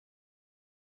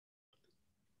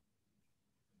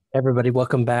Everybody,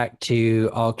 welcome back to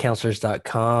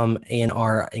allcounselors.com in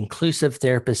our inclusive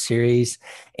therapist series.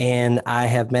 And I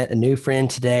have met a new friend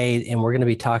today, and we're going to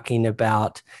be talking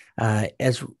about,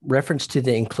 as reference to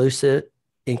the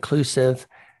inclusive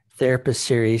therapist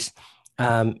series,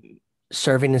 um,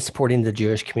 serving and supporting the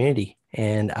Jewish community.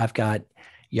 And I've got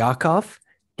Yakov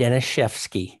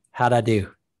Danishefsky. How'd I do?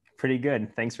 Pretty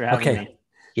good. Thanks for having Okay. me.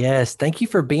 Yes. Thank you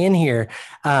for being here.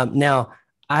 Now,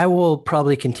 I will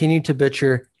probably continue to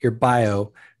butcher your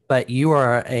bio, but you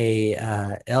are a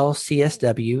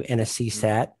LCSW and a Mhm.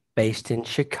 CSAT based in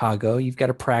Chicago. You've got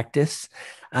a practice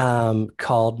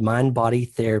called Mind Body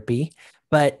Therapy.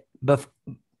 But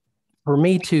for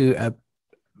me to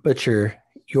butcher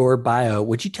your bio,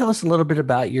 would you tell us a little bit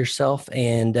about yourself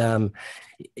and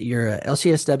you're a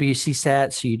LCSW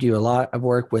CSAT, so you do a lot of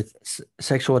work with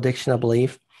sexual addiction, I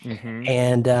believe. hmm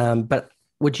And but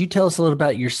would you tell us a little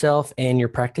about yourself and your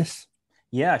practice?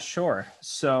 Yeah, sure.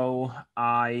 So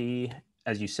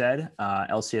as you said,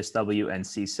 LCSW and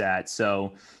CSAT.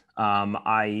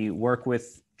 I work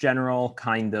with general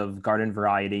kind of garden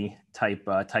variety type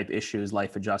issues,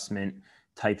 life adjustment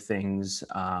type things,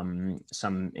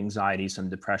 some anxiety, some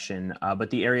depression.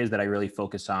 But the areas that I really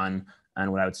focus on,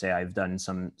 and what I would say I've done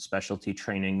some specialty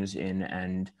trainings in,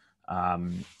 and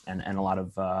a lot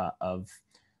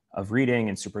of reading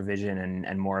and supervision,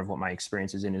 and more of what my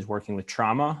experience is in is working with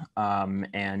trauma,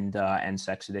 and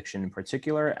sex addiction in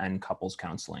particular, and couples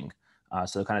counseling.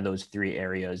 So kind of those three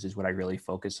areas is what I really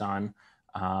focus on.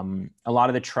 A lot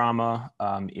of the trauma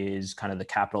is kind of the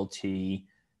capital T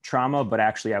trauma, but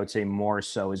actually I would say more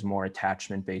so is more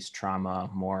attachment based trauma,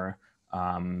 more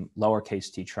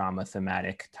lowercase t trauma,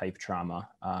 thematic type trauma,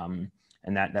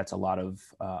 and that's a lot of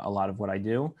what I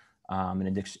do, in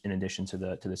addition to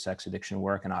the sex addiction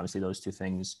work. And obviously those two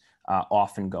things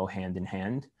often go hand in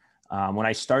hand. When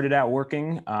I started out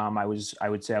working, I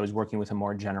would say I was working with a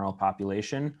more general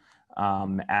population.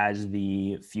 As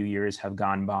the few years have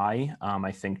gone by,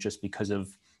 I think just because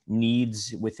of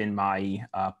needs within my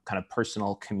kind of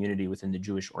personal community, within the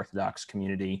Jewish Orthodox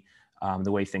community,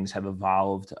 the way things have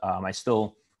evolved. I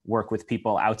still work with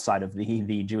people outside of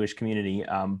the Jewish community,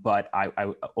 but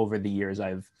I over the years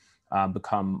I've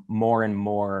become more and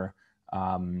more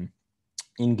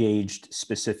engaged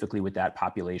specifically with that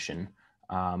population.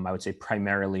 I would say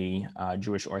primarily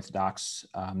Jewish Orthodox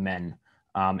men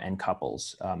and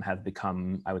couples have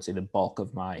become, I would say, the bulk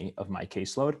of my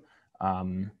caseload.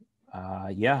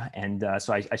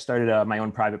 So I started my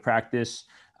own private practice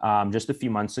just a few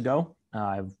months ago.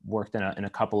 I've worked in a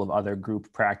couple of other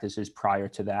group practices prior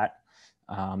to that.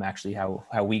 Actually, how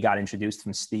we got introduced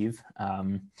from Steve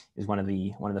is one of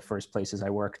the first places I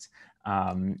worked.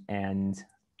 And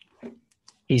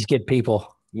He's good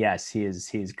people. yes,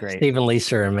 he's great. Steve and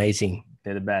Lisa are amazing.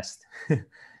 They're the best.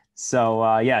 So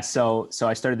I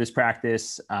started this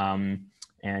practice,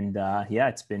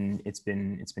 it's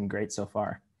been great so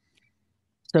far.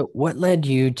 So, what led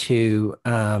you to?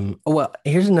 Well,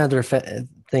 here's another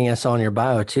thing I saw in your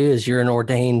bio too: is you're an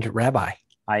ordained rabbi.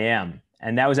 I am,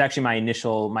 and that was actually my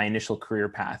initial career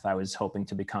path. I was hoping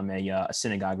to become a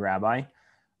synagogue rabbi,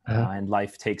 Uh-huh. and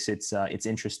life takes its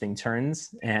interesting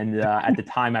turns. And at the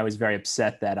time, I was very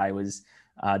upset that I was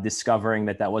discovering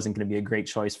that wasn't going to be a great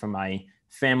choice for my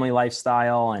family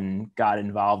lifestyle, and got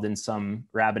involved in some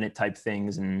rabbinate type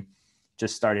things, and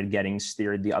just started getting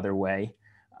steered the other way.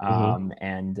 Hmm.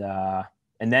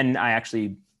 And then I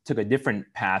actually took a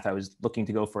different path. I was looking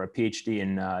to go for a PhD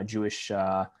in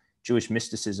Jewish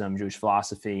mysticism, Jewish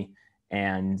philosophy,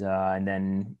 and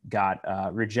then got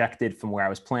rejected from where I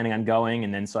was planning on going.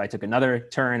 And then so I took another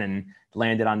turn and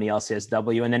landed on the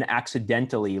LCSW, and then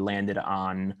accidentally landed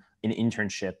on an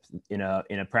internship in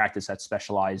a practice that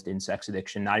specialized in sex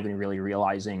addiction, not even really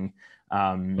realizing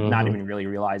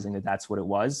that that's what it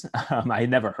was. I had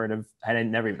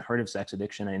never even heard of sex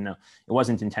addiction. I didn't know it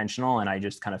wasn't intentional, and I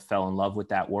just kind of fell in love with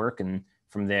that work. And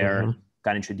from there, Hmm.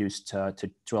 got introduced to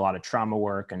a lot of trauma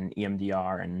work and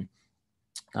EMDR and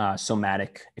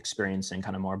somatic experience and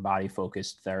kind of more body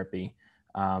focused therapy.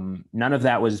 None of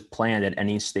that was planned at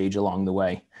any stage along the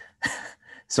way.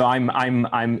 So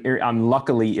I'm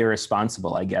luckily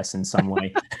irresponsible, I guess, in some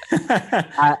way.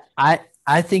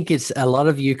 I think it's a lot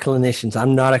of you clinicians.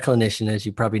 I'm not a clinician, as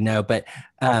you probably know, but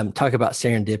talk about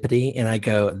serendipity, and I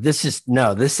go, this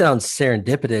sounds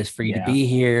serendipitous for you to Yeah. be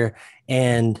here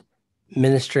and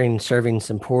ministering, serving,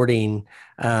 supporting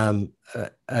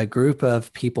a group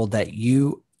of people that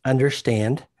you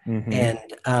understand hmm and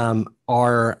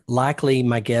are likely,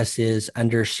 my guess is,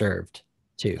 underserved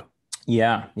too,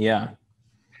 Yeah. Yeah.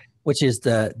 which is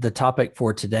the topic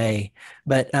for today.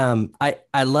 But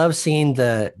I love seeing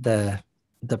the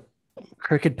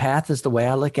crooked path is the way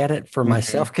I look at it for Mhm.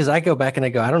 myself. Cause I go back and I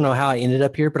go, I don't know how I ended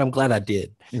up here, but I'm glad I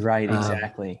did. Right, Um,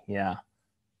 exactly. Yeah.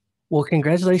 well,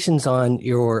 congratulations on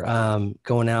your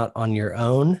going out on your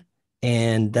own.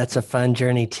 And that's a fun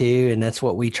journey too. And that's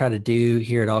what we try to do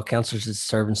here at All Counselors is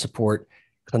serve and support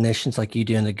clinicians like you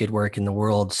doing the good work in the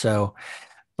world. So,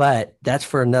 but that's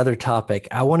for another topic.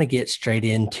 I want to get straight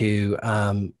into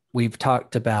we've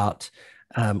talked about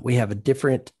we have a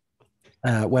different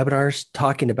webinars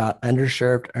talking about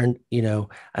underserved,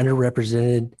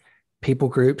 underrepresented people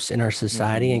groups in our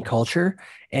society Mhm. and culture.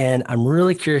 And I'm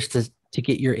really curious to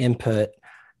get your input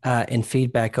and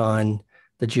feedback on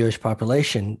the Jewish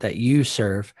population that you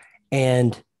serve.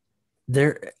 And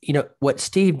there, what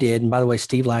Steve did, and by the way,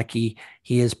 Steve Lackey,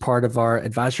 he is part of our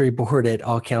advisory board at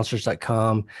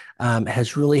allcounselors.com,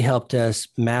 has really helped us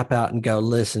map out and go,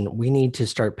 listen, we need to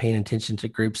start paying attention to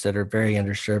groups that are very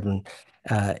underserved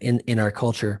in our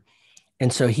culture.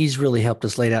 And so he's really helped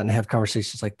us lay out and have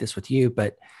conversations like this with you.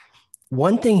 But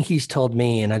one thing he's told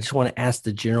me, and I just want to ask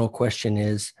the general question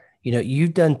is,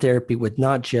 you've done therapy with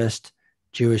not just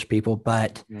Jewish people,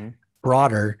 but Mhm.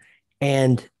 broader.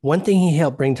 And one thing he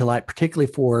helped bring to light, particularly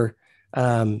for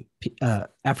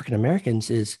African Americans,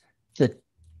 is the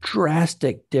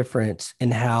drastic difference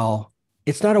in how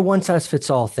it's not a one size fits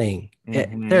all thing.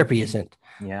 Mhm. Therapy isn't.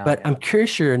 Yeah. But I'm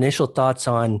curious your initial thoughts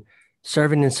on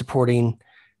serving and supporting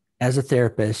as a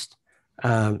therapist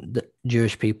the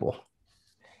Jewish people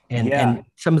Yeah. and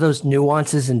some of those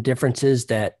nuances and differences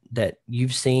that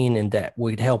you've seen and that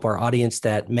would help our audience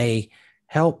that may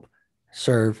help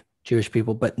serve Jewish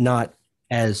people, but not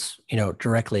as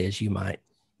directly as you might.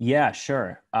 Yeah,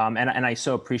 sure. And I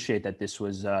so appreciate that this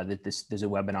was that there's a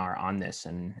webinar on this,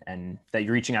 and that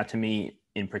you're reaching out to me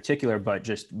in particular, but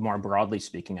just more broadly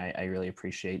speaking, I really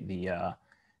appreciate the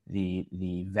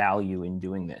value in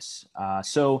doing this.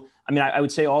 So, I mean, I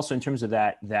would say also in terms of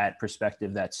that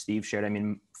perspective that Steve shared. I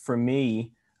mean, for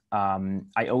me,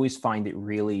 I always find it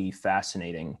really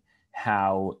fascinating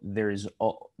how there's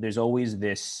always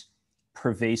this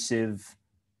pervasive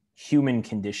human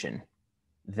condition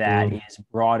that Mm, is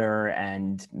broader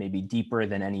and maybe deeper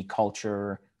than any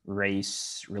culture,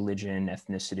 race, religion,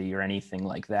 ethnicity, or anything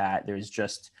like that. There's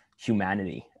just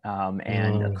humanity, and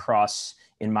mm, across,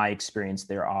 in my experience,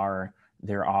 there are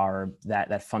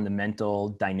that fundamental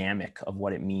dynamic of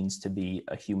what it means to be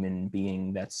a human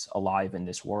being that's alive in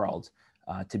this world,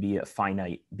 to be a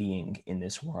finite being in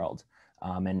this world,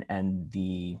 and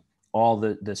the all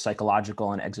the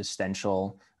psychological and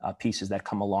existential pieces that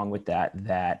come along with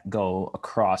that go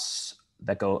across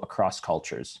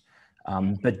cultures.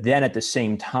 But then at the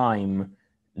same time,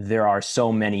 there are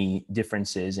so many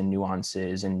differences and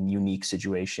nuances and unique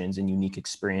situations and unique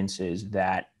experiences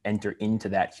that enter into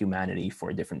that humanity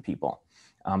for different people.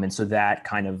 And so that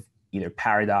kind of either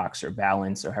paradox or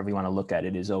balance or however you want to look at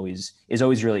it is always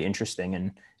really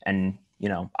interesting. And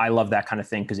I love that kind of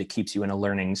thing because it keeps you in a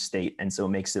learning state. And so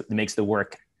it makes the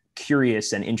work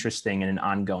curious and interesting in an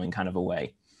ongoing kind of a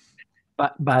way.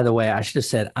 But by the way, I should have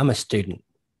said I'm a student.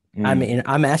 I Mm. mean,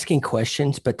 I'm asking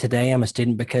questions, but today I'm a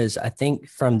student because I think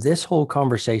from this whole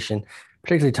conversation,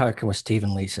 particularly talking with Steve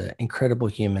and Lisa, incredible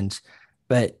humans,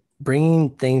 but bringing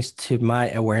things to my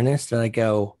awareness that I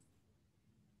go,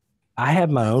 I have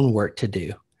my own work to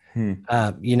do, Hmm.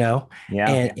 you know, Yeah.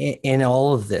 and in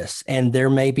all of this, and there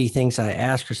may be things I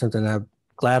ask or something I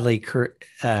gladly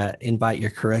invite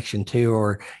your correction to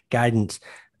or guidance.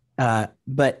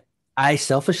 But I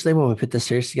selfishly, when we put this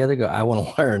series together, go, I want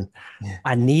to learn.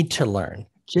 I need to learn.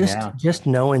 Yeah. Just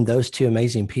knowing those two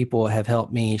amazing people have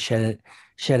helped me shed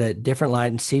a different light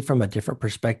and see from a different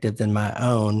perspective than my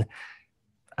own.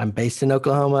 I'm based in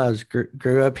Oklahoma. I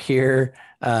grew up here.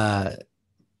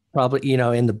 Probably,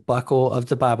 in the buckle of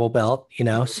the Bible Belt,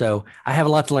 so I have a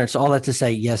lot to learn. So all that to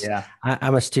say, yes, Yeah.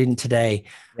 I'm a student today.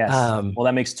 Yes. Um, Well,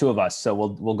 that makes two of us, so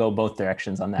we'll go both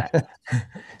directions on that.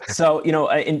 So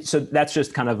and so that's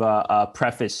just kind of a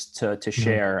preface to mhm,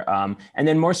 share, and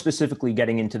then more specifically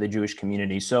getting into the Jewish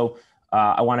community. So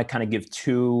I want to kind of give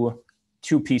two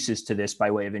pieces to this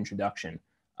by way of introduction.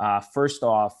 First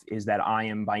off, is that I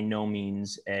am by no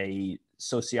means a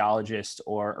sociologist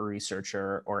or a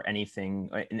researcher or anything,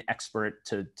 an expert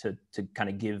to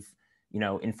kind of give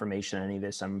information on any of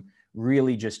this. I'm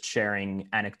really just sharing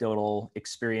anecdotal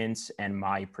experience and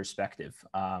my perspective.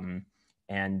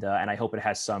 And I hope it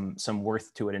has some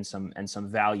worth to it and some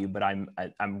value. But I'm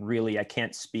really, I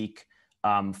can't speak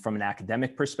from an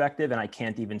academic perspective, and I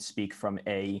can't even speak from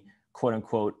a quote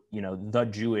unquote the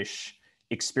Jewish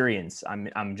experience.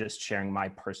 I'm just sharing my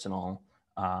personal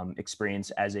experience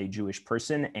as a Jewish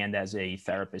person and as a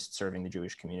therapist serving the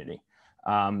Jewish community.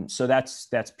 So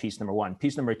that's piece number one.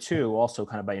 Piece number two, also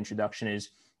kind of by introduction, is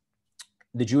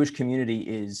the Jewish community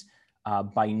is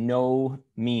by no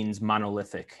means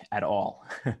monolithic at all.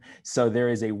 So there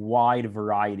is a wide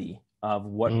variety of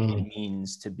what it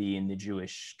means to be in the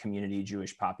Jewish community,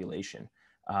 Jewish population.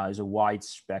 There's a wide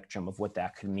spectrum of what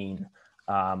that could mean.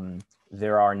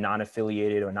 There are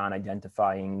non-affiliated or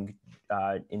non-identifying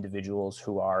individuals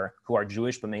who are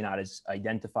Jewish but may not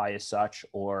identify as such,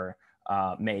 or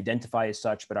may identify as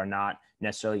such but are not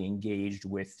necessarily engaged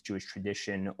with Jewish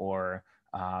tradition or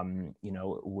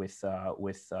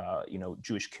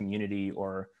Jewish community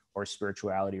or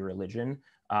spirituality or religion.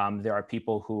 There are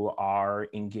people who are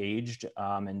engaged,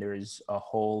 and there's a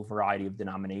whole variety of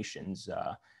denominations.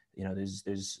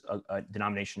 There's a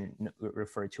denomination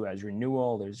referred to as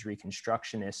renewal, there's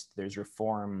reconstructionist, there's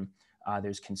reform,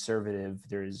 there's conservative,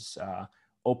 there's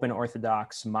open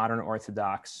Orthodox, modern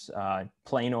Orthodox,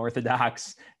 plain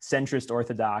Orthodox, centrist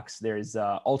Orthodox, there's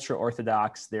ultra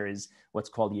Orthodox, there's what's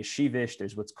called yeshivish,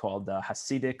 there's what's called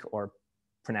Hasidic, or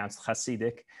pronounced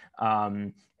Hasidic.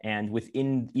 And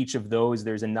within each of those,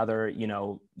 there's another,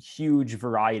 huge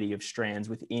variety of strands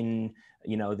within,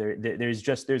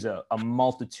 there's a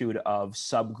multitude of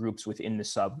subgroups within the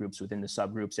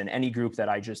subgroups, and any group that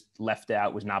I just left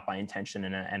out was not by intention,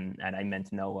 and I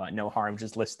meant no harm,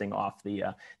 just listing off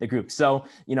the group. So,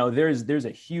 there's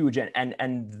a huge,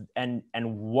 and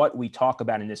what we talk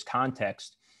about in this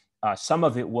context, some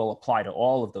of it will apply to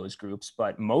all of those groups,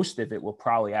 but most of it will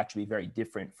probably actually be very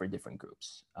different for different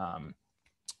groups.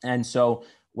 And so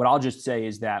what I'll just say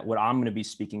is that what I'm going to be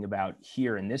speaking about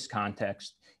here in this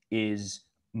context is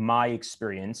my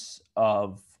experience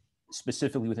of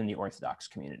specifically within the Orthodox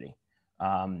community.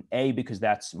 A, because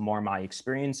that's more my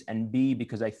experience, and B,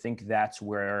 because I think that's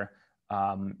where,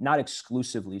 not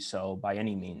exclusively so by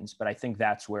any means, but I think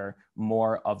that's where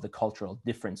more of the cultural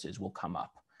differences will come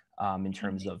up in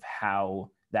terms of how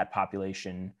that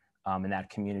population and that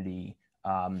community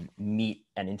meet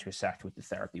and intersect with the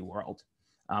therapy world.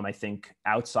 I think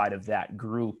outside of that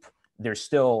group, there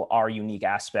still are unique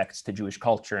aspects to Jewish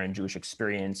culture and Jewish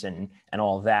experience and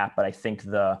all of that, but I think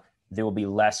there will be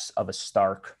less of a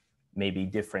stark maybe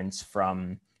difference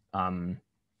from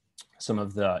some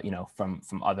of the,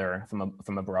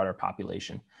 from a broader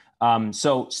population.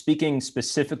 So speaking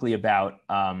specifically about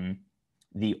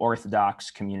the Orthodox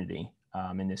community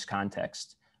in this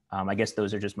context, I guess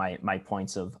those are just my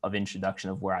points of introduction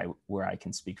of where I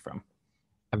can speak from.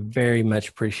 I very much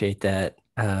appreciate that.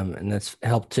 And that's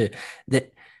helped to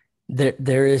that.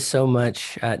 There is so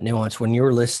much nuance when you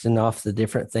were listing off the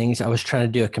different things. I was trying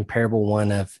to do a comparable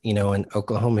one of, in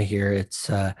Oklahoma here, it's,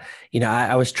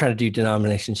 I was trying to do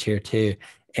denominations here too.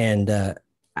 And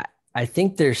I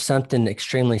think there's something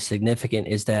extremely significant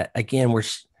is that, again, we're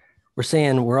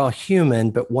saying we're all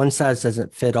human, but one size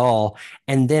doesn't fit all.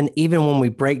 And then even when we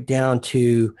break down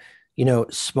to,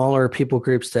 smaller people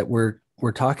groups that we're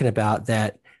talking about,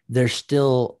 that there's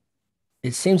still,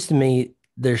 it seems to me,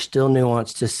 there's still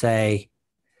nuance to say,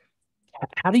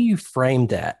 how do you frame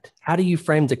that? How do you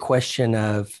frame the question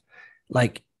of,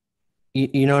 like,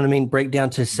 you know what I mean? Break down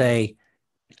to say,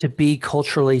 to be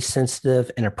culturally sensitive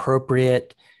and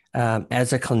appropriate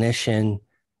as a clinician,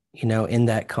 in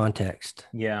that context.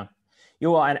 Yeah.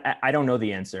 Well, I don't know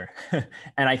the answer.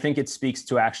 And I think it speaks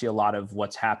to actually a lot of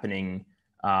what's happening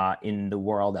in the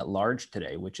world at large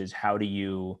today, which is how do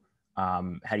you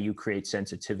create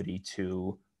sensitivity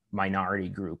to minority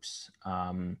groups,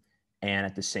 and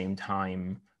at the same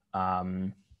time,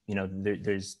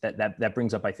 there's that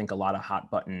brings up, I think, a lot of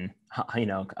hot button,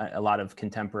 a lot of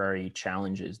contemporary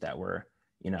challenges that we're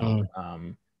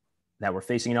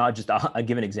facing. I'll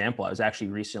give an example. I was actually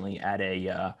recently at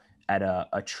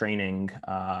a training,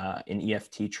 in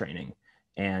EFT training,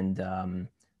 and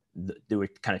there were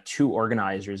kind of two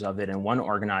organizers of it, and one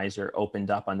organizer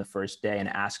opened up on the first day and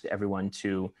asked everyone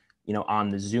to, on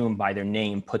the Zoom by their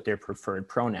name, put their preferred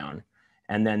pronoun.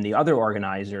 And then the other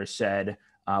organizer said,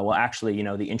 well, actually,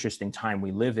 the interesting time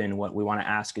we live in, what we want to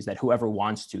ask is that whoever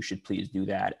wants to should please do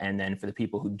that. And then for the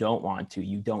people who don't want to,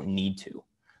 you don't need to,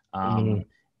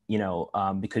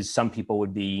 because some people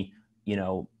would be,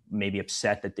 maybe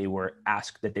upset that they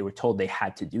were told they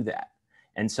had to do that.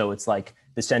 And so it's like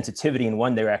the sensitivity in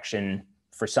one direction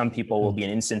for some people will be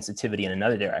an insensitivity in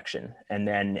another direction.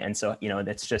 And so,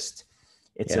 that's just,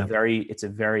 it's a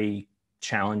very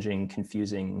challenging,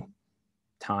 confusing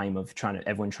time of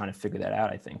everyone trying to figure that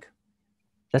out, I think.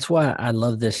 That's why I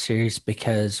love this series,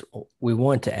 because we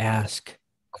want to ask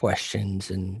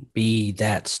questions and be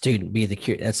that student, be the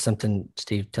curious. That's something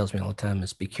Steve tells me all the time,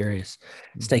 is be curious,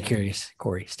 stay curious,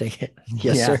 Cory, stay.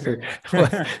 Yes, sir.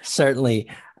 Well, certainly.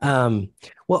 Well,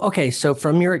 okay. So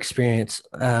from your experience,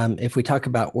 if we talk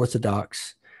about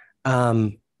Orthodox,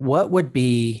 what would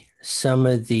be some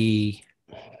of the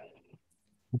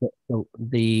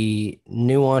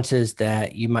nuances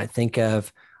that you might think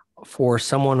of for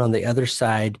someone on the other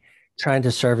side trying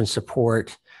to serve and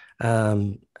support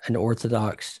an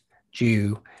Orthodox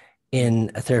Jew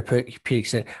in a therapeutic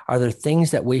setting? Are there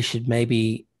things that we should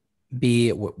maybe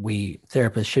we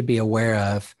therapists should be aware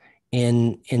of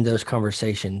in those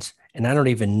conversations? And I don't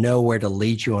even know where to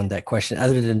lead you on that question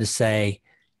other than to say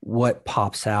what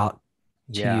pops out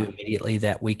to you Yeah. immediately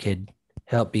that we could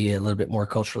help be a little bit more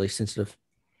culturally sensitive.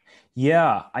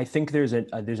 Yeah, I think there's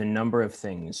a number of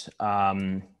things,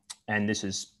 and this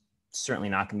is certainly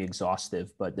not going to be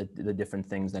exhaustive, but the different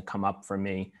things that come up for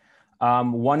me.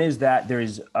 One is that there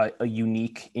is a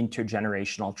unique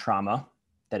intergenerational trauma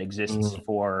that exists Mm,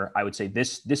 for, I would say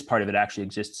this part of it actually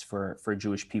exists for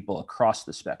Jewish people across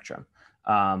the spectrum,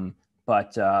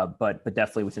 but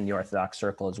definitely within the Orthodox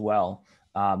circle as well.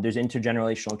 There's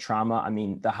intergenerational trauma. I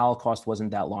mean, the Holocaust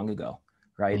wasn't that long ago,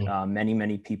 right? mm,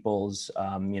 Many people's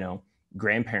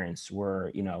grandparents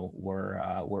were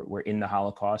were in the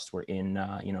Holocaust, were in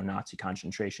Nazi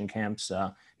concentration camps.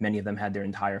 Many of them had their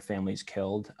entire families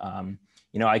killed.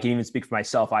 I can even speak for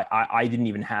myself. I didn't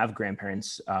even have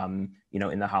grandparents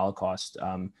in the Holocaust,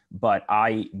 but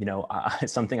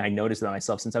something I noticed about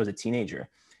myself since I was a teenager.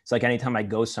 It's like anytime I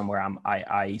go somewhere,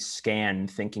 I scan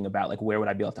thinking about like where would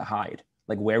I be able to hide,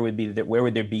 like where would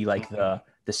there be like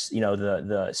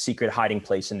the secret hiding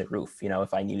place in the roof,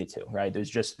 if I needed to, right? There's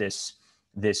just this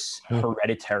mm,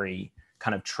 hereditary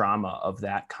kind of trauma of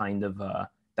that kind of a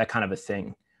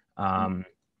thing. And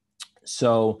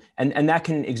that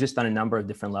can exist on a number of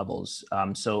different levels.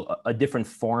 So a different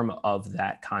form of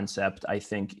that concept, I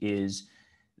think, is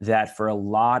that for a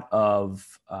lot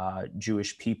of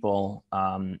Jewish people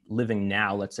living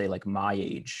now, let's say like my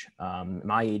age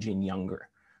and younger,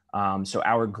 so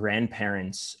our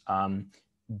grandparents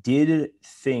did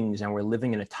things and were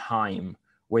living in a time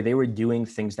where they were doing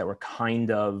things that were kind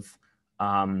of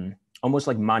almost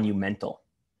like monumental.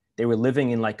 They were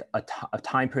living in like a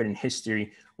time period in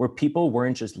history where people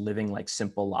weren't just living like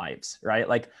simple lives, right?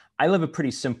 Like I live a pretty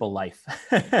simple life.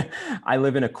 I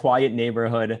live in a quiet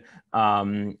neighborhood.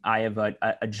 I have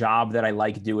a job that I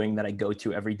like doing, that I go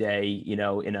to every day, in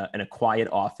a quiet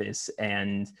office,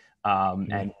 and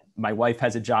my wife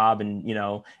has a job, and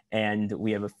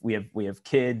we have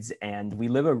kids, and we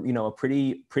live a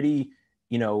pretty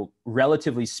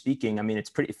relatively speaking, I mean,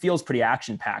 it feels pretty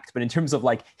action packed, but in terms of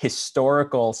like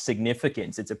historical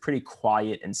significance, it's a pretty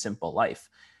quiet and simple life.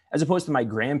 As opposed to my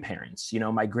grandparents,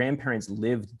 my grandparents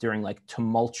lived during like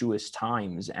tumultuous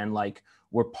times, and like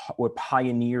were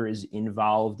pioneers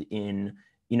involved in,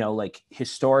 like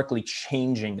historically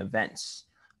changing events.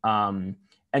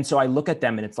 And so I look at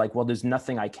them and it's like, well, there's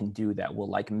nothing I can do that will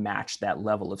like match that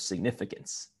level of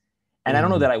significance. And I don't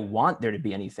know mm, that I want there to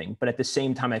be anything, but at the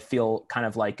same time, I feel kind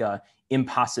of like a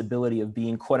impossibility of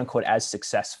being quote unquote as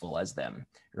successful as them,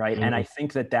 right? And I mm,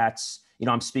 think that's,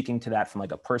 I'm speaking to that from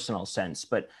like a personal sense,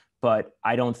 but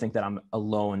I don't think that I'm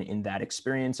alone in that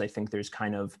experience. I think there's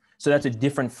so that's a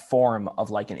different form of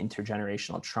like an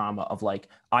intergenerational trauma of like,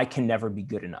 I can never be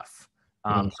good enough.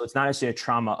 mm, So it's not necessarily a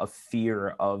trauma of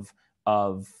fear of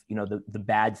the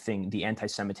bad thing, the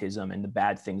anti-Semitism and the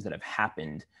bad things that have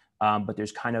happened. But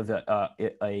there's kind of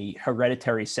a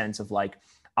hereditary sense of like,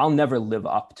 I'll never live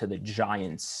up to the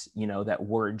giants, that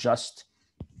were just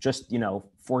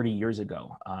 40 years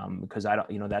ago, because I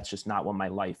don't, that's just not what my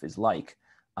life is like.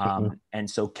 mm. And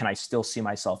so can I still see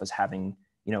myself as having,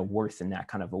 worth in that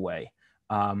kind of a way?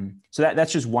 So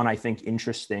that's just one, I think,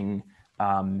 interesting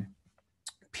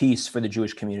piece for the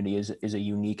Jewish community is a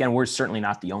unique, and we're certainly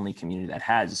not the only community that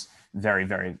has very,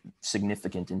 very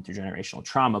significant intergenerational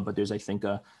trauma, but there's, I think,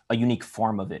 a unique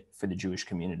form of it for the Jewish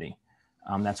community.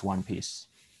 That's one piece.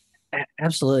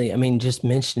 Absolutely. I mean, just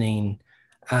mentioning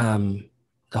um,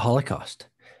 the Holocaust,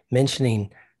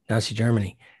 mentioning Nazi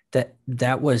Germany,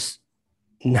 that was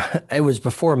not, it was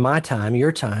before my time,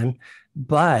 your time,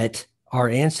 but our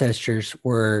ancestors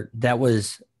were, that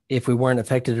was, if we weren't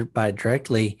affected by it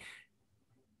directly,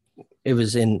 it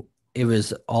was in, it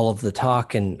was all of the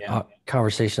talk and Yeah.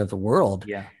 conversation of the world.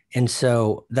 Yeah. And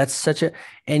so that's such a,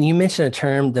 and you mentioned a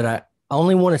term that I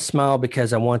only want to smile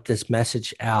because I want this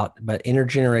message out, but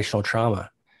intergenerational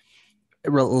trauma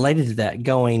related to that,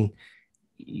 going,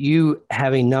 you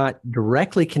having not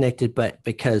directly connected, but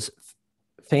because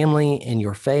family and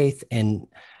your faith and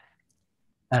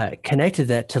connected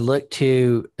that to look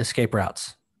to escape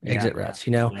routes, Yeah. exit routes.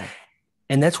 Yeah.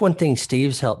 And that's one thing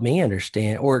Steve's helped me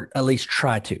understand, or at least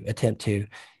try to attempt to,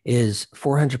 is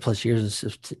 400 plus years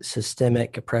of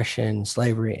systemic oppression,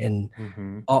 slavery, and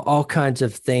all kinds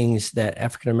of things that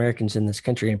African Americans in this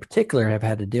country in particular have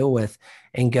had to deal with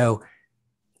and go.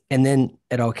 And then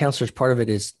at All Counselors, part of it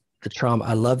is the trauma.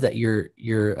 I love that you're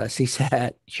a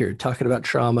CSAT, you're talking about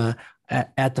trauma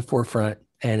at the forefront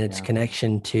and its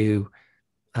connection to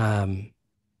um,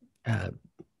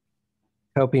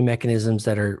 coping mechanisms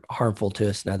that are harmful to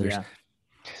us and others.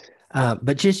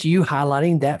 But just you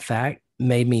highlighting that fact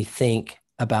made me think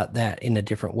about that in a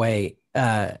different way.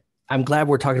 I'm glad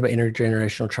we're talking about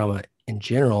intergenerational trauma in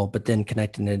general, but then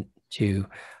connecting it to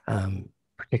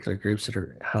particular groups that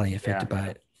are highly affected by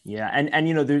it. Yeah. And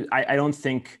you know, I don't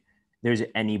think there's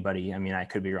anybody, I mean, I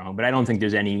could be wrong, but I don't think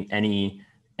there's any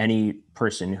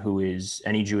person who is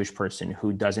any Jewish person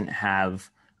who doesn't have,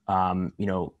 you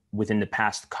know, within the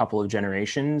past couple of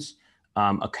generations,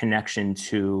 a connection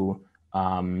to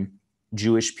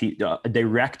Jewish people, a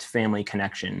direct family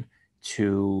connection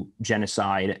to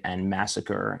genocide and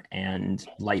massacre and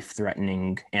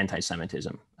life-threatening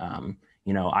anti-Semitism.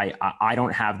 You know, I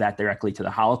don't have that directly to the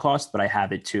Holocaust, but I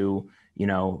have it to, you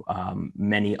know,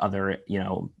 many other, you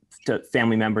know,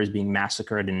 family members being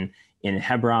massacred in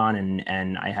Hebron,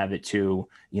 and I have it too,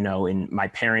 you know, in my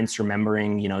parents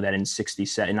remembering, you know, that in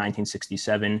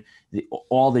 1967,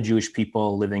 all the Jewish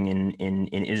people living in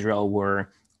Israel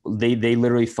were, they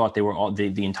literally thought they were all,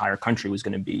 the entire country was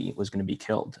going to be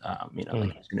killed, you know,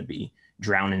 like it was going to be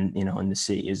drowned in, you know, in the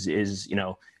sea. You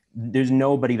know, there's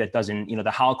nobody that doesn't, you know,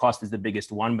 the Holocaust is the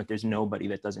biggest one, but there's nobody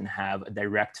that doesn't have a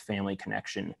direct family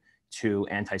connection to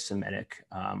anti-Semitic,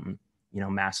 you know,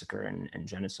 massacre and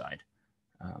genocide.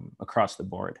 Across the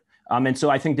board. And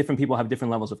so I think different people have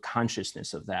different levels of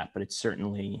consciousness of that, but it's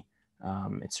certainly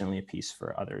a piece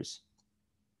for others.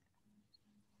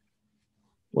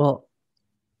 Well,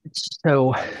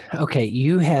 so, okay,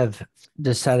 you have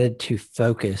decided to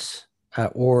focus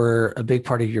or a big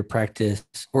part of your practice,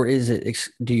 or is it,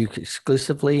 do you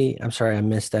exclusively, I'm sorry, I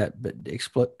missed that, but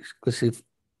exclusive,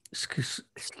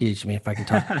 excuse me if I can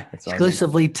talk,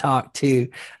 exclusively talk to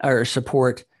or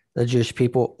support the Jewish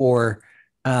people, or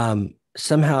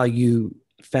somehow you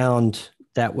found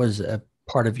that was a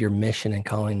part of your mission and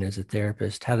calling as a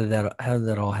therapist? How did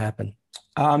that all happen?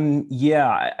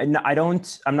 Yeah,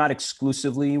 I'm not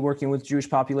exclusively working with Jewish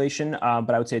population, but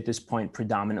I would say at this point,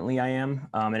 predominantly I am.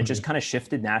 And it just kind of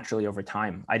shifted naturally over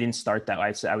time. I didn't start that.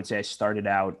 I would say I started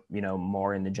out, you know,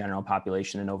 more in the general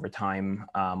population, and over time,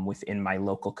 within my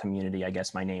local community, I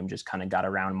guess my name just kind of got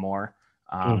around more,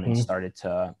 and started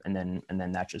to, and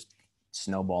then that just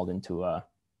snowballed into a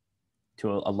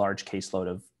large caseload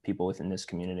of people within this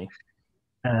community.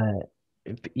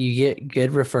 You get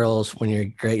good referrals when you're a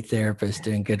great therapist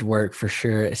doing good work, for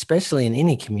sure, especially in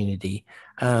any community.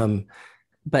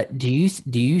 But do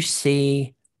you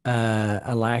see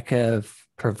a lack of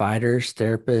providers,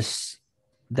 therapists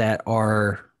that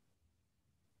are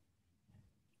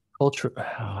culture?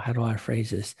 How do I phrase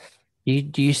this?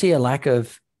 Do you see a lack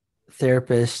of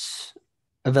therapists,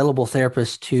 available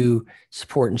therapists to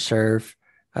support and serve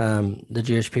the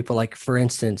Jewish people? Like, for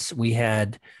instance, we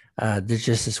had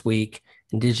just this week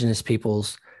Indigenous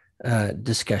peoples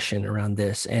discussion around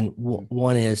this. And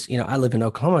one is, you know, I live in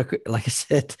Oklahoma, like I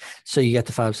said, so you got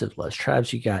the 5 civilized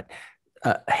tribes, you got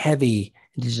heavy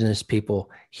Indigenous people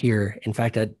here. In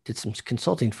fact, I did some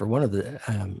consulting for one of the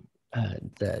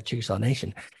Chickasaw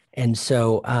Nation. And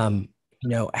so, you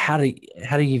know, how do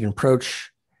you even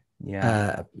approach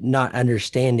not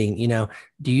understanding, you know,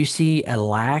 do you see a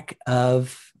lack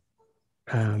of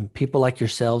people like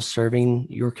yourselves serving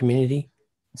your community?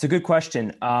 It's a good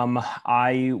question.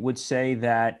 I would say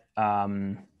that,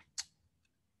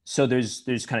 so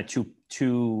there's kind of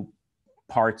two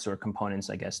parts or components,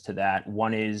 I guess, to that.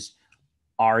 One is,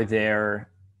 are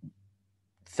there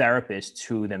therapists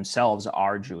who themselves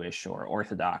are Jewish or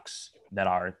Orthodox that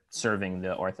are serving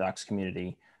the Orthodox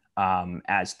community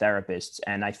as therapists?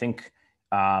 And I think,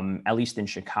 at least in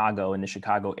Chicago, in the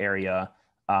Chicago area,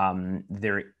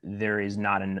 there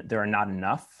are not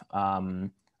enough.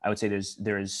 I would say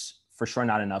there's for sure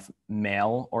not enough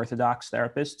male Orthodox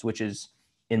therapists, which is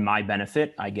in my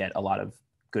benefit. I get a lot of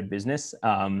good business,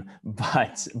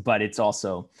 but it's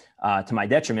also to my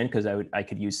detriment, because I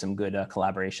could use some good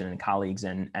collaboration and colleagues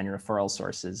and referral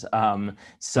sources. You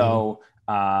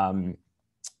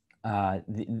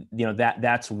know,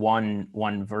 that's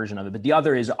one version of it. But the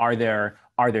other is, are there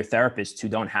therapists who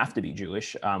don't have to be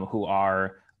Jewish, who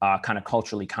are kind of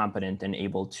culturally competent and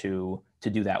able to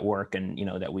do that work, and, you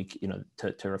know, that we, you know,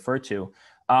 to refer to.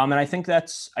 And I think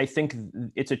it's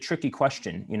a tricky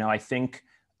question. You know, I think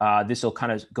this will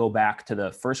kind of go back to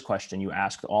the first question you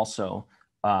asked also.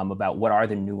 about what are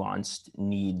the nuanced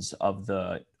needs of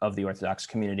the Orthodox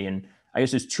community. And I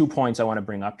guess there's 2 points I want to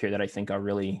bring up here that I think are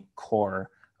really core,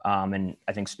 and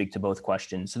I think speak to both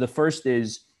questions. So the first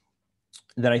is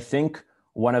that I think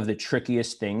one of the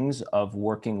trickiest things of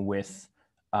working with,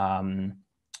 I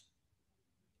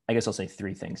guess I'll say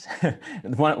 3 things.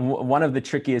 One of the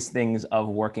trickiest things of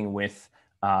working with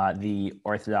the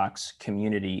Orthodox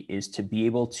community is to be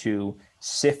able to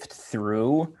sift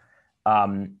through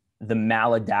the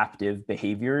maladaptive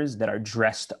behaviors that are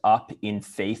dressed up in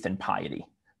faith and piety.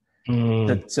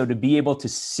 So to be able to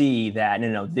see that,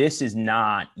 no, this is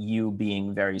not you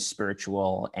being very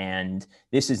spiritual, and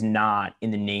this is not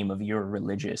in the name of your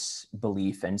religious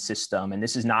belief and system, and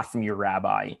this is not from your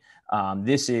rabbi.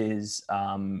 This is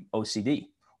OCD,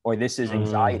 or this is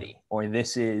anxiety, or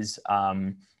this is,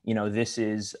 this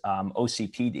is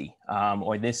OCPD,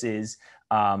 or this is,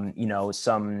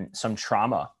 some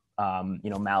trauma,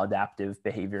 maladaptive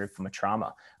behavior from a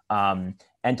trauma.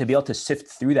 And to be able to sift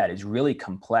through that is really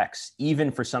complex, even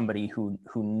for somebody who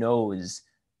knows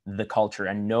the culture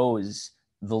and knows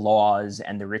the laws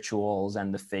and the rituals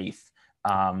and the faith,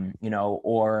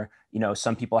 or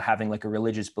some people having like a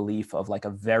religious belief of like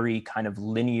a very kind of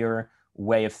linear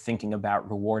way of thinking about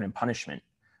reward and punishment.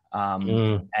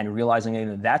 And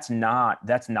realizing that's not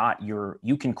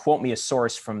you can quote me a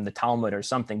source from the Talmud or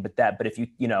something, but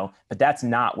that's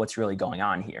not what's really going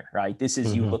on here, right? This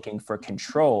is you looking for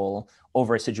control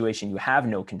over a situation you have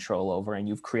no control over, and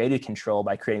you've created control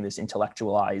by creating this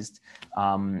intellectualized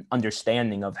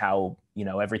understanding of how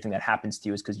everything that happens to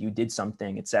you is because you did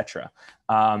something, etc.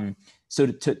 So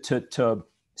to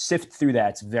sift through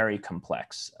that's very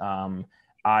complex.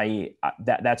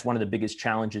 That's one of the biggest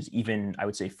challenges, even I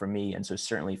would say for me, and so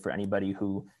certainly for anybody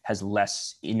who has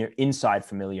less inside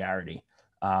familiarity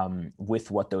with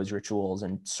what those rituals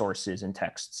and sources and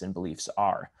texts and beliefs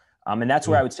are. And that's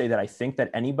where I would say that I think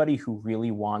that anybody who really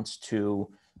wants to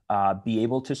be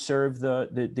able to serve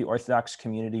the Orthodox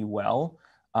community well,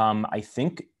 I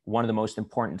think one of the most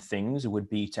important things would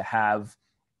be to have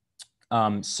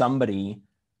somebody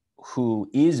who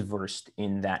is versed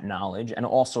in that knowledge and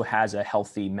also has a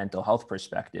healthy mental health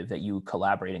perspective that you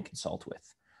collaborate and consult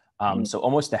with. So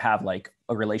almost to have like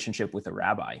a relationship with a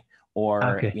rabbi,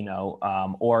 or,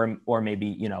 or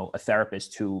maybe, a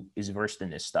therapist who is versed in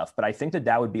this stuff. But I think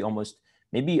that would be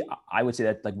maybe I would say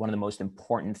that like one of the most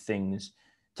important things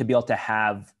to be able to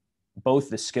have both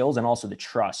the skills and also the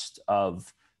trust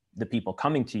of the people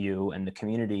coming to you and the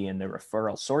community and the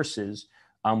referral sources,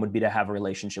 would be to have a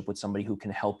relationship with somebody who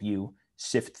can help you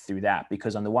sift through that.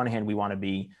 Because on the one hand, we want to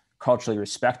be culturally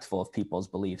respectful of people's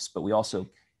beliefs, but we also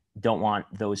don't want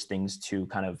those things to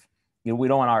kind of, we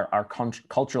don't want our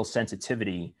cultural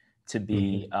sensitivity to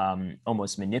be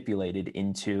almost manipulated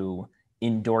into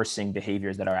endorsing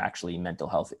behaviors that are actually mental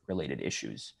health related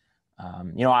issues.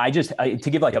 To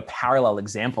give like a parallel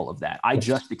example of that, I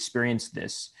just experienced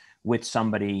this with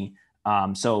somebody.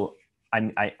 So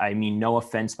I mean, no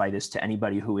offense by this to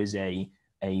anybody who is a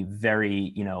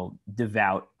very,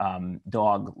 devout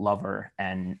dog lover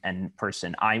and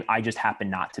person. I just happen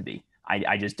not to be.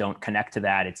 I just don't connect to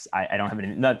that. It's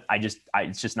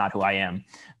just not who I am.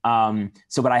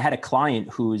 But I had a client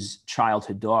whose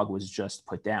childhood dog was just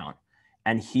put down,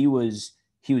 and he was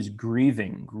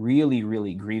grieving, really,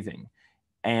 really grieving,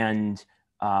 and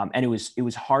it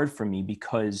was hard for me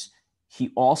because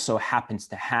he also happens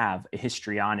to have a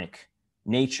histrionic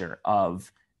nature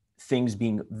of things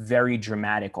being very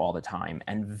dramatic all the time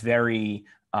and very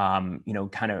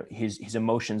kind of his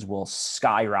emotions will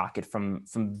skyrocket from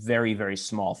very, very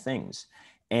small things.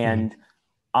 And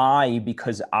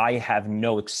because I have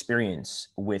no experience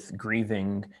with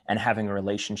grieving and having a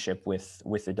relationship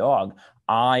with a dog,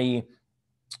 I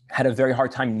had a very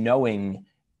hard time knowing,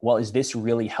 well, is this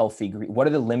really healthy grief? What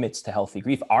are the limits to healthy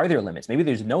grief? Are there limits? Maybe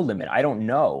there's no limit. I don't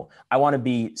know. I want to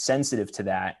be sensitive to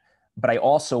that, but I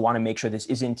also want to make sure this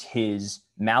isn't his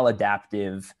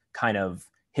maladaptive kind of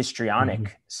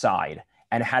histrionic side.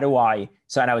 And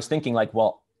and I was thinking like,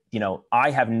 well,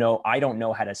 I don't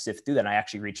know how to sift through that. And I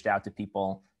actually reached out to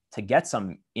people to get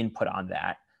some input on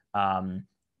that.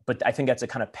 But I think that's a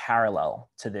kind of parallel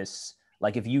to this.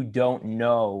 Like, if you don't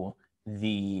know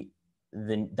the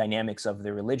dynamics of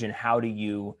the religion, how do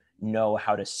you know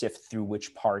how to sift through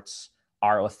which parts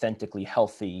are authentically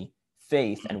healthy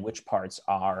faith and which parts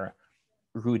are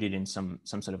rooted in some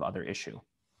sort of other issue?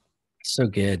 So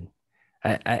good.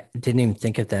 I didn't even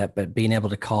think of that, but being able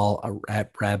to call a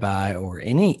rabbi or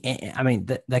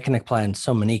that can apply in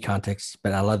so many contexts,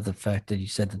 but I love the fact that you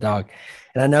said the dog.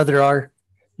 And I know there are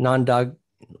non-dog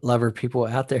lover people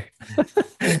out there. I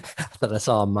thought I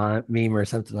saw a meme or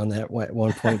something on that at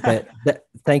one point, but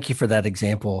thank you for that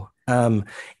example.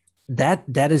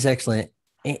 That is excellent.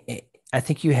 I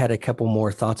think you had a couple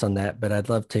more thoughts on that, but I'd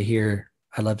love to hear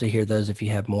those if you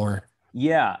have more.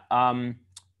 Yeah.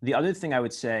 The other thing I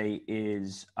would say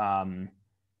is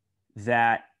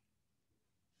that,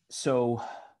 so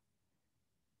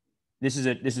this is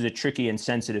a tricky and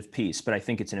sensitive piece, but I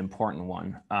think it's an important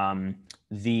one.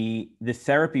 The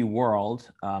therapy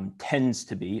world tends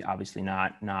to be, obviously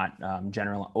not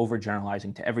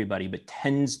overgeneralizing to everybody, but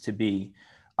tends to be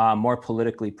more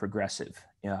politically progressive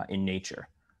in nature.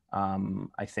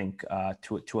 I think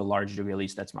to a large degree, at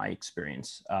least that's my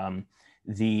experience.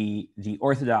 The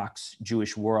Orthodox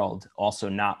Jewish world, also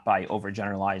not by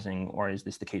overgeneralizing, or is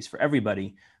this the case for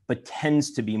everybody, but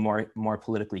tends to be more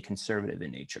politically conservative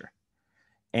in nature.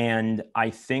 And I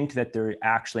think that there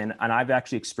actually, and I've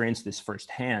actually experienced this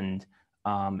firsthand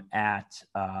at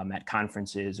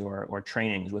conferences or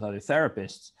trainings with other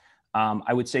therapists.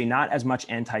 I would say not as much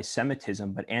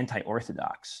anti-Semitism, but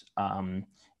anti-Orthodox.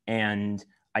 And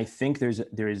I think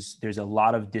there's a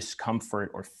lot of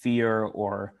discomfort or fear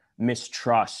or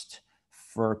mistrust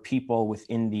for people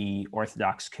within the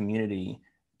Orthodox community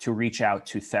to reach out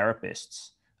to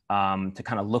therapists, to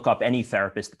kind of look up any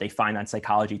therapist that they find on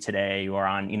Psychology Today or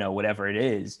on, whatever it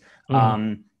is,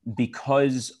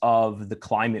 because of the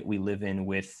climate we live in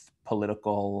with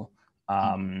political,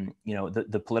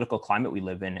 the political climate we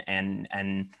live in,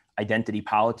 and identity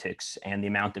politics, and the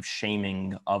amount of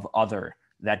shaming of other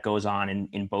that goes on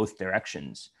in both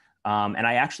directions. And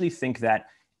I actually think that,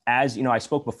 as I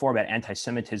spoke before about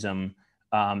anti-Semitism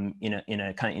in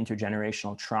a kind of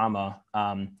intergenerational trauma,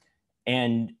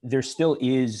 and there still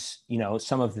is,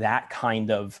 some of that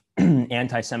kind of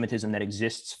anti-Semitism that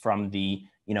exists from the,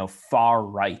 far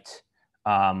right,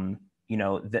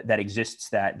 that exists,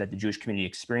 that the Jewish community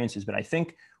experiences. But I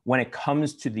think when it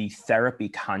comes to the therapy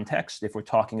context, if we're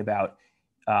talking about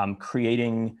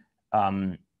creating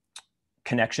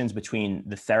connections between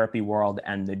the therapy world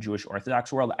and the Jewish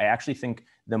Orthodox world, I actually think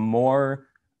the more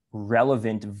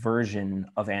relevant version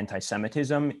of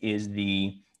anti-Semitism is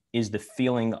the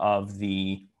feeling of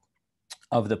the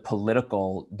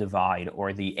political divide,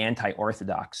 or the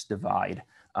anti-Orthodox divide,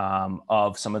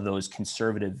 of some of those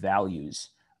conservative values,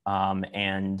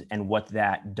 and what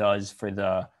that does for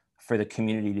the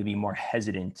community to be more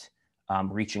hesitant,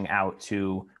 reaching out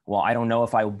to, well, I don't know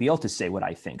if I will be able to say what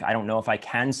I think. I don't know if I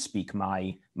can speak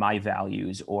my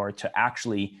values, or to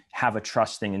actually have a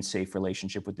trusting and safe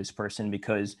relationship with this person,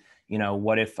 because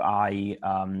what if I'm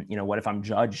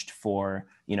judged for,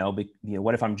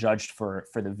 what if I'm judged for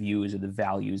the views or the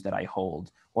values that I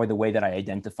hold, or the way that I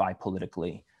identify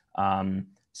politically.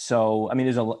 So, I mean,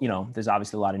 there's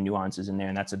obviously a lot of nuances in there,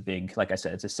 and that's a big, like I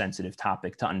said, it's a sensitive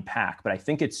topic to unpack, but I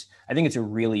think it's a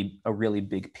really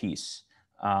big piece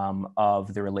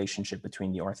of the relationship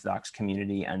between the Orthodox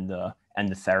community and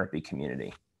the therapy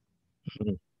community.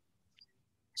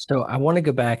 So I want to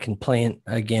go back and plan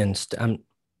against, I'm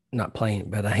not playing,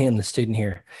 but I am the student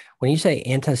here. When you say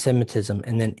anti-Semitism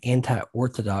and then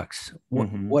anti-Orthodox,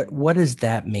 what does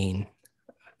that mean?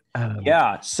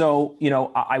 Yeah. So,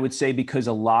 I would say, because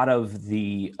a lot of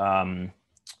the,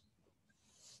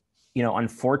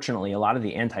 unfortunately, a lot of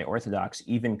the anti-Orthodox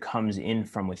even comes in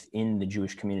from within the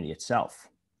Jewish community itself,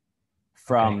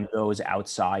 from those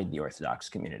outside the Orthodox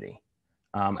community.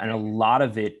 And a lot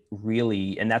of it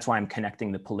really, and that's why I'm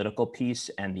connecting the political piece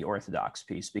and the Orthodox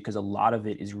piece, because a lot of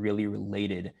it is really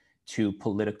related to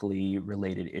politically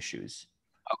related issues.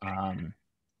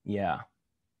 Yeah.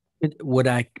 Would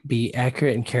I be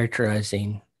accurate in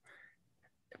characterizing,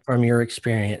 from your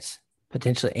experience,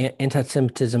 potentially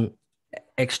anti-Semitism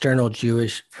external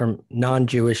Jewish from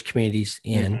non-Jewish communities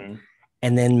in,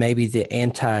 and then maybe the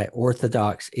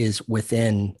anti-Orthodox is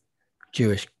within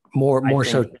Jewish, more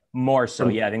so.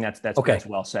 Yeah, I think that's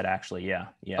well said, actually. Yeah.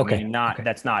 Okay. I mean,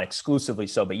 that's not exclusively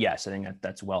so, but yes, I think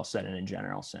that's well said in a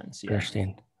general sense. Yeah.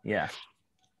 Understand. Yeah.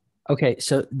 Okay,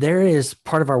 so there is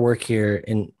part of our work here,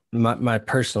 and my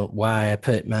personal, why I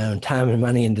put my own time and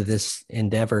money into this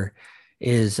endeavor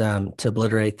is to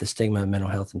obliterate the stigma of mental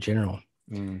health in general.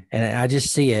 And I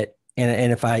just see it.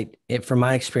 And from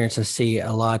my experience, I see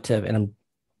a lot of, and I'm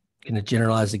going to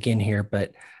generalize again here,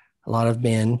 but a lot of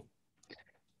men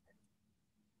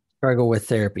struggle with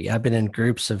therapy. I've been in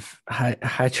groups of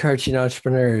high charging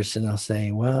entrepreneurs, and I'll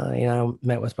say, well, I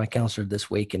met with my counselor this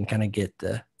week, and kind of get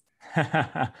the,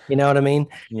 you know what I mean?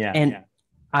 Yeah. And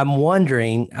I'm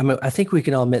wondering, I think we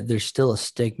can all admit there's still a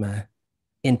stigma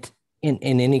in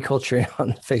any culture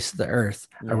on the face of the earth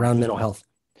around mental health.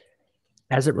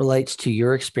 As it relates to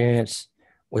your experience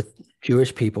with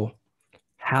Jewish people.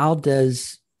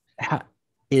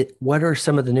 What are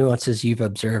some of the nuances you've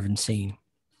observed and seen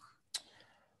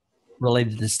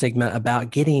related to stigma about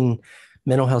getting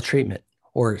mental health treatment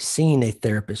or seeing a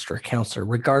therapist or a counselor,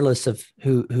 regardless of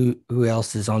who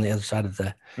else is on the other side of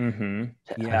the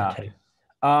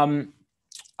table?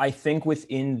 I think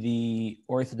within the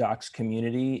Orthodox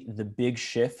community, the big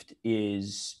shift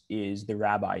is the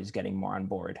rabbis getting more on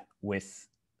board with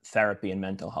therapy and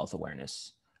mental health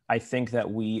awareness. I think that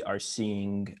we are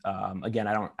seeing, again,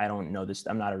 I don't know this,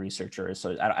 I'm not a researcher,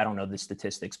 so I don't know the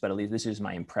statistics, but at least this is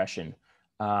my impression,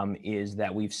 is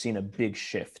that we've seen a big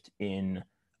shift in,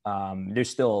 there's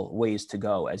still ways to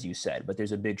go, as you said, but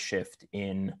there's a big shift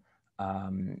in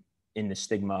the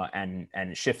stigma and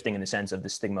shifting in the sense of the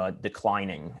stigma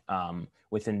declining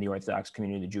within the Orthodox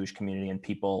community, the Jewish community, and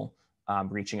people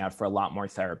reaching out for a lot more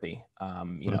therapy.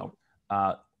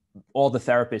 All the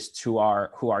therapists who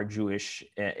are Jewish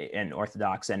and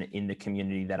Orthodox and in the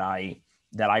community that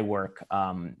I work,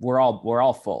 we're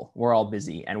all full, we're all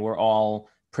busy, and we're all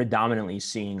predominantly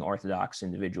seeing Orthodox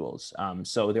individuals.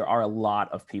 So there are a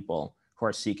lot of people who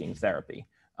are seeking therapy,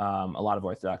 a lot of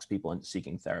Orthodox people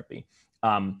seeking therapy.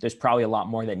 There's probably a lot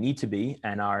more that need to be,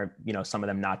 and are, some of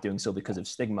them not doing so because of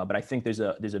stigma, but I think there's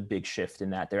a big shift in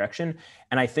that direction.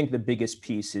 And I think the biggest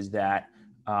piece is that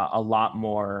a lot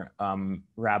more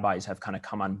rabbis have kind of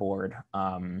come on board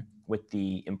with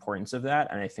the importance of that.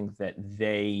 And I think that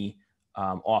they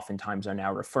oftentimes are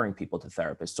now referring people to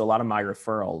therapists. So a lot of my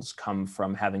referrals come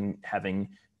from having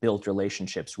built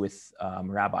relationships with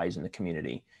rabbis in the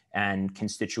community, and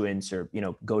constituents, or,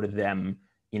 go to them,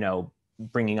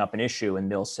 bringing up an issue,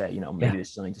 and they'll say, maybe there's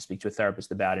something to speak to a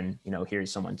therapist about, and,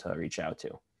 here's someone to reach out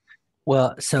to.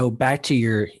 Well, so back to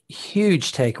your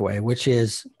huge takeaway, which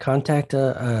is contact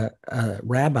a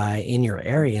rabbi in your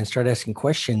area and start asking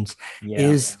questions,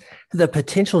 is the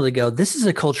potential to go, this is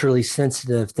a culturally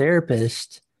sensitive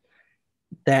therapist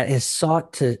that has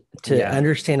sought to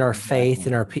understand our faith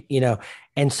and our,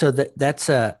 and so that's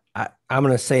I'm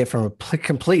going to say it from a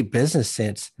complete business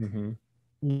sense. Mm-hmm.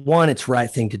 One, it's the right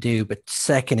thing to do, but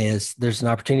second is there's an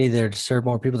opportunity there to serve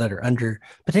more people that are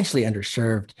potentially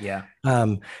underserved. Yeah.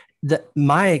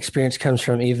 My experience comes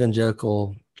from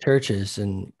evangelical churches,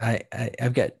 and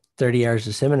I've got 30 hours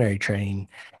of seminary training,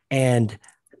 and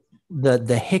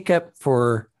the hiccup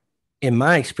in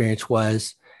my experience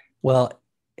was,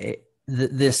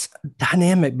 this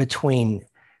dynamic between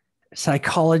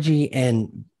psychology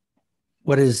and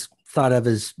what is thought of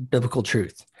as biblical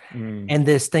truth. And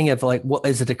this thing of like, well,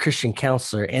 is it a Christian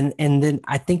counselor? And then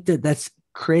I think that's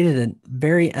created a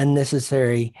very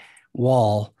unnecessary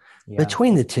wall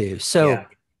between the two. So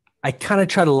I kind of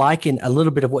try to liken a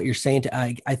little bit of what you're saying to,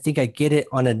 I think I get it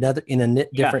on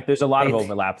different. There's a lot of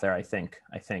overlap there. I think,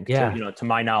 to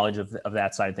my knowledge of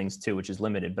that side of things too, which is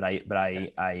limited, but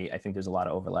I think there's a lot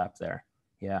of overlap there.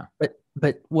 Yeah.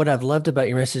 But what I've loved about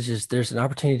your message is there's an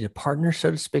opportunity to partner,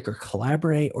 so to speak, or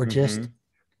collaborate, or just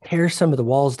tear some of the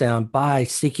walls down by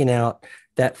seeking out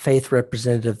that faith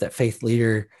representative, that faith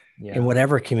leader in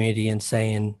whatever community, and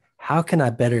saying, how can I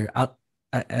better?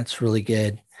 That's really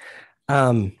good.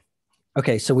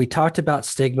 Okay. So we talked about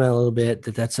stigma a little bit,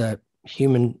 that's a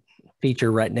human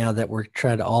feature right now that we're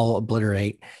trying to all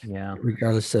obliterate,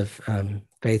 regardless of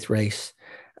faith, race.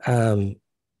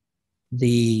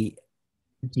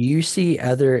 Do you see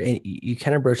and you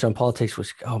kind of broached on politics,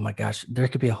 which, oh my gosh, there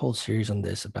could be a whole series on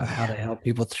this about how to help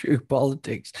people through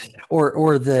politics,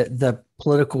 or the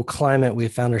political climate we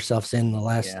found ourselves in the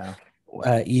last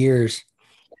years.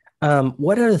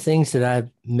 What are the things that I've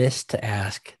missed to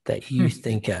ask that you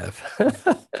think of?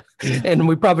 And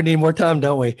we probably need more time,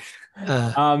 don't we?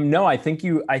 No, I think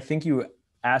you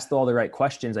asked all the right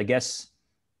questions. I guess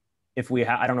if we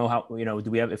I don't know how,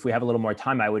 if we have a little more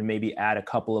time, I would maybe add a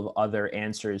couple of other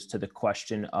answers to the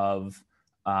question of,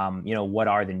 what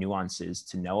are the nuances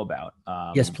to know about?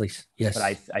 Yes, please. Yes.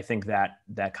 But I think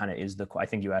that kind of is I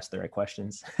think you asked the right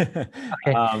questions.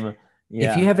 Okay.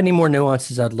 If you have any more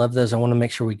nuances, I'd love those. I want to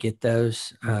make sure we get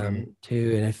those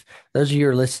too. And if those of you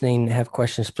who are listening have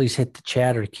questions, please hit the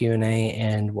chat or Q&A,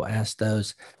 and we'll ask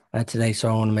those today. So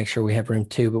I want to make sure we have room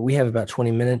too, but we have about 20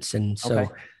 minutes. And so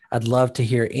I'd love to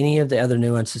hear any of the other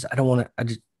nuances. I want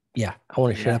to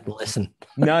shut up and listen.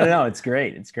 No, it's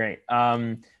great. It's great.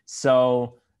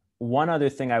 So one other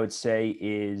thing I would say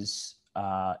is,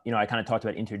 I kind of talked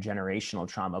about intergenerational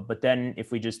trauma, but then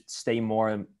if we just stay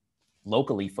more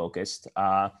locally focused,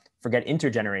 forget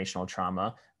intergenerational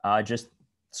trauma, just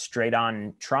straight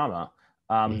on trauma.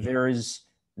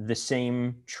 the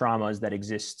same traumas that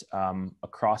exist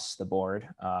across the board.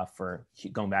 For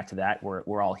going back to that,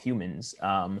 we're all humans,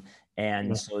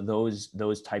 and so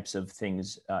those types of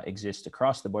things exist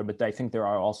across the board. But I think there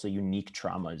are also unique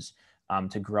traumas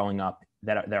to growing up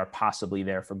that are possibly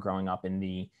there for growing up in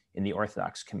the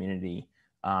Orthodox community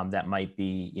that might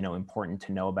be important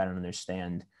to know about and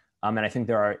understand. And I think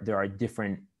there are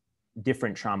different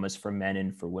traumas for men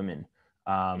and for women.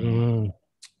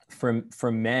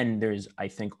 For men, there's, I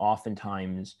think,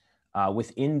 oftentimes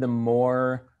within the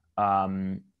more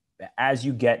as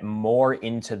you get more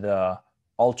into the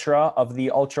ultra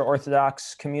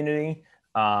Orthodox community,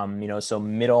 so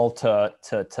middle to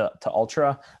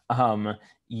ultra,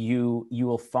 you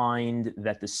will find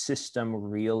that the system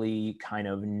really kind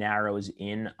of narrows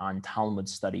in on Talmud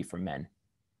study for men.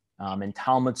 And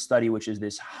Talmud study, which is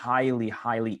this highly,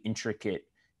 highly intricate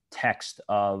text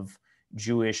of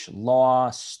Jewish law,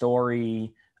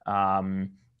 story.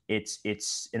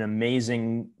 It's an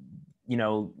amazing,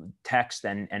 text,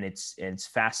 and it's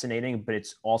fascinating, but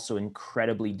it's also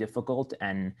incredibly difficult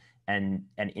and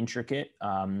intricate.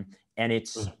 And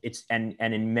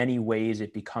and in many ways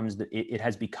it becomes it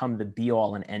has become the be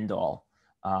all and end all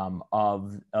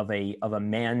of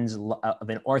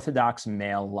an Orthodox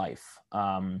male life.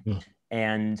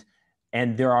 And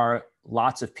there are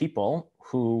lots of people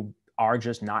who are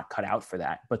just not cut out for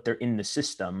that, but they're in the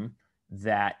system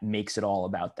that makes it all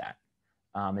about that.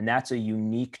 And that's a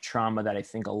unique trauma that I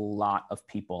think a lot of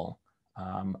people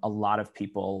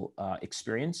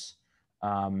experience,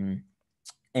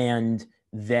 and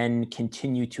then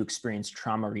continue to experience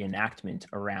trauma reenactment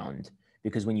around,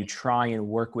 because when you try and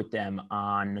work with them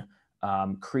on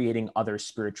creating other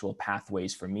spiritual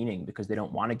pathways for meaning, because they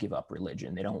don't want to give up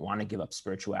religion, they don't want to give up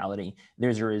spirituality,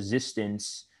 there's a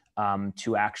resistance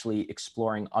to actually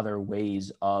exploring other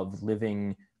ways of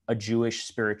living a Jewish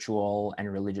spiritual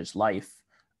and religious life,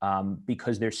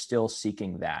 because they're still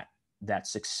seeking that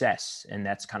success, and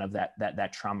that's kind of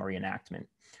that trauma reenactment.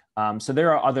 So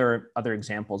there are other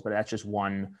examples, but that's just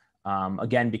one.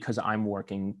 Again, because I'm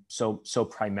working so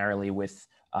primarily with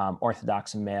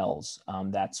Orthodox males,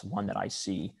 that's one that I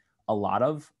see a lot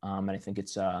of, and I think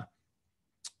it's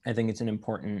an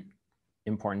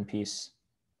important piece.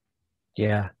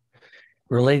 Yeah,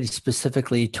 related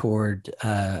specifically toward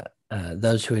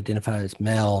those who identify as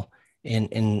male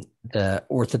in the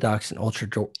Orthodox and ultra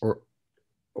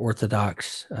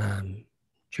Orthodox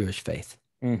Jewish faith.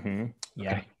 Mm-hmm.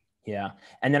 Yeah. Okay. Yeah.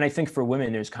 And then I think for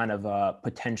women, there's kind of a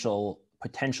potential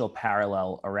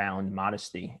parallel around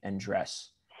modesty and dress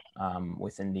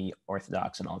within the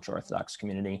Orthodox and ultra Orthodox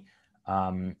community.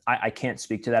 I can't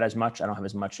speak to that as much. I don't have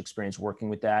as much experience working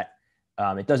with that.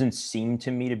 It doesn't seem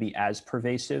to me to be as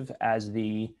pervasive as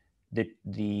the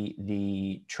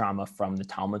trauma from the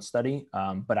Talmud study,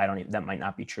 but that might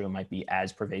not be true. It might be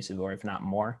as pervasive, or if not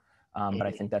more. But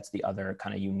I think that's the other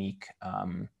kind of unique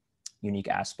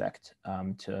aspect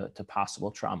to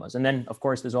possible traumas. And then, of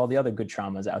course, there's all the other good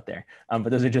traumas out there. But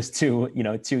those are just two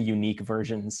unique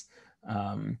versions.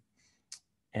 The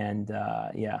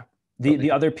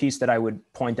other piece that I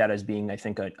would point out as being, I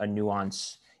think, a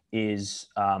nuance is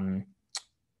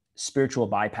spiritual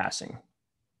bypassing,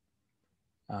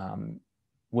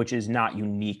 which is not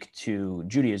unique to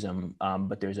Judaism,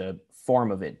 but there's a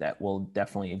form of it that will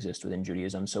definitely exist within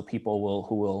Judaism. So people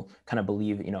who will kind of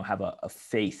believe, have a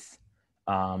faith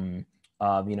of,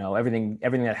 everything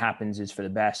that happens is for the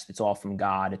best. It's all from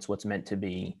God. It's what's meant to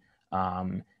be.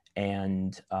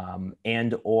 And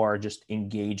or just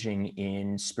engaging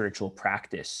in spiritual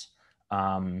practice.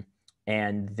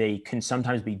 And they can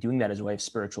sometimes be doing that as a way of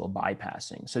spiritual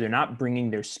bypassing. So they're not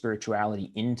bringing their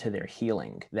spirituality into their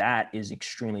healing. That is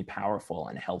extremely powerful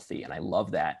and healthy. And I love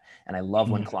that. And I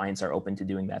love when clients are open to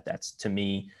doing that. That's, to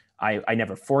me, I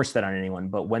never force that on anyone,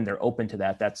 but when they're open to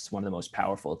that, that's one of the most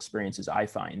powerful experiences I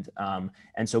find.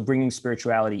 And so bringing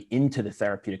spirituality into the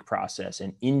therapeutic process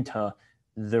and into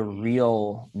the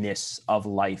realness of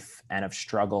life and of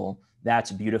struggle,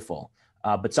 that's beautiful.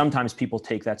 But sometimes people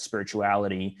take that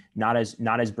spirituality not as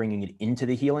bringing it into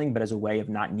the healing, but as a way of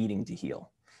not needing to heal,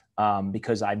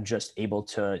 because I'm just able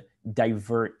to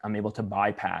I'm able to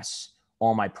bypass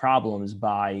all my problems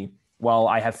by, well,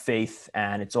 I have faith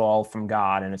and it's all from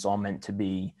God and it's all meant to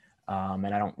be. And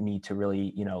I don't need to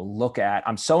really, look at,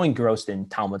 I'm so engrossed in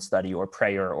Talmud study or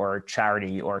prayer or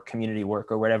charity or community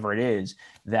work or whatever it is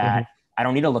that I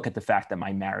don't need to look at the fact that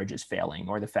my marriage is failing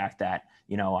or the fact that,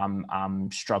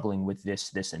 I'm struggling with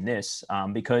this, and this,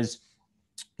 because,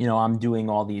 I'm doing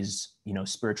all these,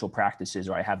 spiritual practices,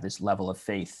 or I have this level of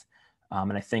faith.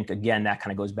 And I think, again, that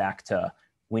kind of goes back to,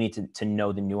 we need to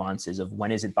know the nuances of when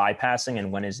is it bypassing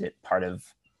and when is it part of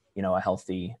a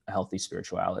healthy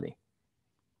spirituality.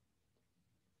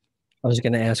 I was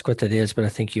going to ask what that is, but I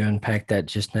think you unpacked that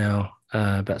just now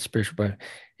about spiritual,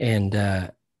 and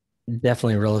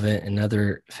definitely relevant in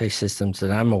other faith systems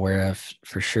that I'm aware of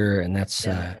for sure. And that's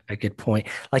a good point.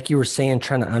 Like you were saying,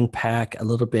 trying to unpack a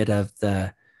little bit of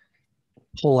the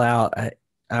pull out.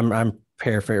 I'm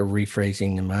paraphrasing,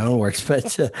 rephrasing in my own words, but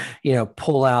to,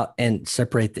 pull out and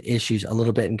separate the issues a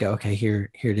little bit and go, okay, here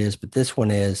it is. But this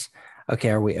one is, okay,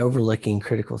 are we overlooking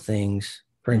critical things?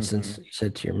 For instance, you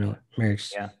said to your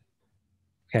marriage. Yeah.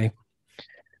 Okay.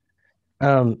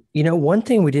 One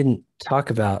thing we didn't talk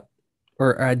about,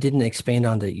 or I didn't expand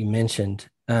on that you mentioned,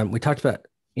 we talked about,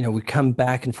 we come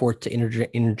back and forth to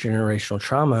intergenerational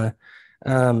trauma.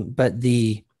 But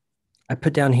I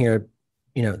put down here,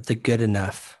 the good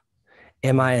enough.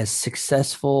 Am I as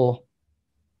successful?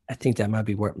 I think that might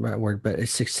be my word, but as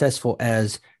successful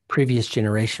as previous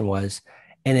generation was.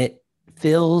 And it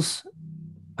feels,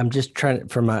 I'm just trying to,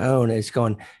 for my own, it's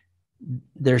going,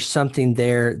 there's something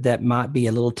there that might be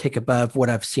a little tick above what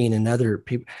I've seen in other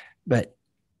people. But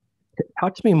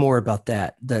talk to me more about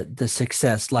that, the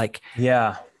success. Like,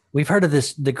 Yeah, we've heard of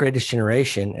this, the greatest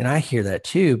generation, and I hear that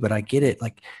too, but I get it.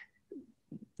 Like,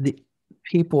 the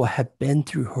people have been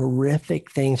through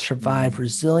horrific things, survived,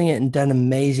 resilient, and done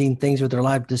amazing things with their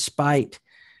life despite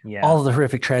all of the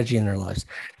horrific tragedy in their lives.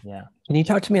 Yeah. Can you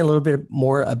talk to me a little bit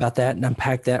more about that and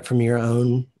unpack that from your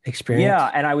own experience? Yeah,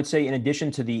 and I would say in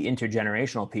addition to the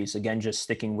intergenerational piece, again, just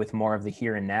sticking with more of the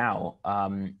here and now,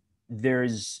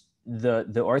 there's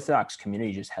the Orthodox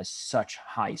community just has such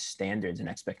high standards and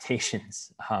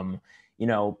expectations.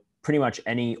 Pretty much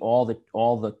all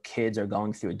the kids are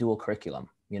going through a dual curriculum.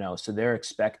 So they're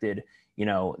expected.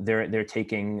 They're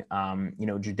taking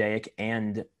Judaic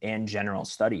and general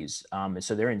studies.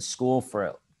 So they're in school for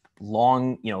a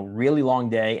long, really long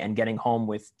day and getting home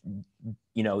with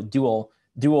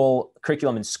dual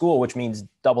curriculum in school, which means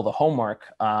double the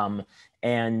homework. So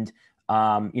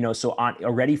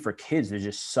already for kids, there's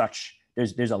just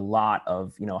there's a lot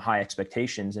of, high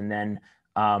expectations. And then,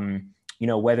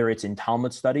 whether it's in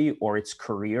Talmud study or it's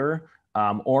career,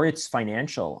 or it's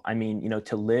financial. I mean,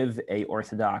 to live a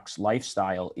Orthodox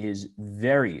lifestyle is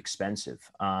very expensive.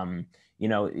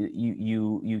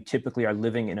 You typically are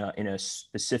living in a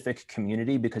specific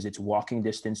community because it's walking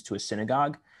distance to a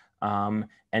synagogue.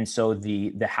 And so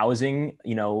the housing,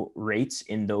 rates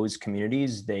in those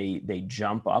communities, they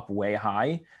jump up way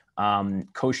high.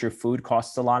 Kosher food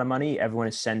costs a lot of money. Everyone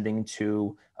is sending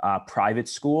to private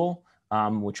school,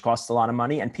 which costs a lot of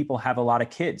money, and people have a lot of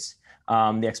kids.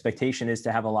 The expectation is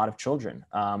to have a lot of children.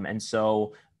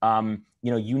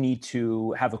 You need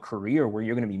to have a career where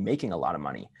you're going to be making a lot of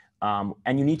money.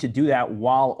 And you need to do that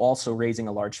while also raising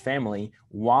a large family,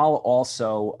 while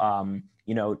also,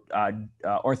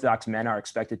 Orthodox men are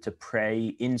expected to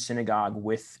pray in synagogue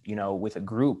with a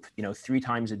group, 3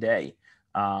 times a day,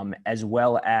 as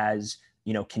well as,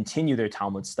 continue their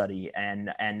Talmud study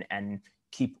and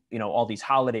keep, all these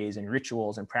holidays and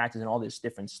rituals and practice and all this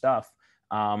different stuff.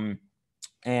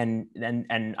 And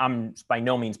I'm by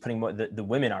no means putting the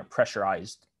women are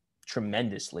pressurized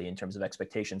tremendously in terms of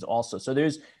expectations also. So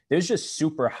there's just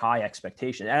super high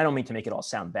expectation. And I don't mean to make it all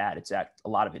sound bad. A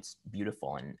lot of it's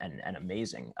beautiful and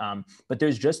amazing. But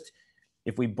there's just,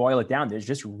 if we boil it down, there's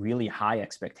just really high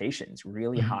expectations,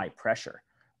 really high pressure,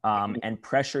 and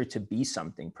pressure to be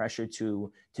something, pressure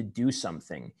to do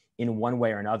something in one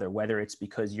way or another, whether it's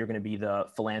because you're going to be the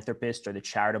philanthropist or the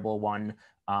charitable one,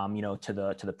 to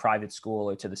the private school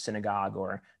or to the synagogue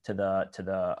or to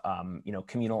the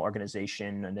communal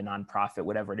organization and the nonprofit,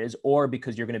 whatever it is, or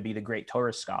because you're going to be the great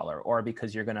Torah scholar, or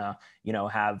because you're going to,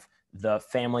 have the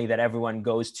family that everyone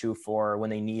goes to for when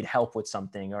they need help with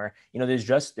something, or, there's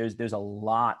a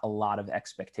lot of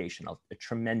expectation, a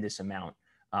tremendous amount.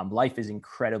 Life is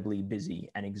incredibly busy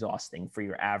and exhausting for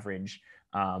your average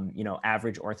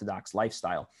Orthodox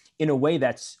lifestyle in a way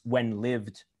that's, when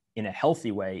lived in a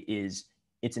healthy way,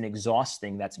 it's an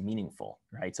exhausting that's meaningful,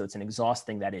 right? So it's an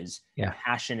exhausting that is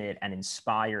passionate and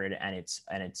inspired,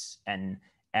 and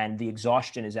the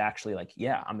exhaustion is actually like,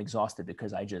 I'm exhausted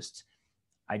because I just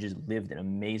lived an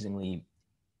amazingly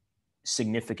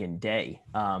significant day.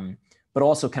 But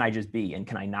also, can I just be, and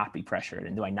can I not be pressured?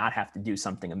 And do I not have to do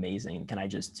something amazing? Can I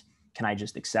just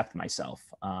accept myself?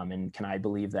 And can I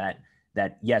believe that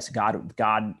yes,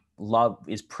 God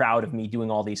is proud of me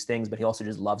doing all these things, but he also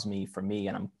just loves me for me.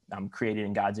 And I'm created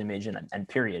in God's image, and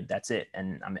period. That's it.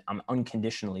 And I'm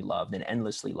unconditionally loved and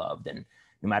endlessly loved. And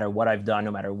no matter what I've done,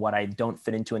 no matter what I don't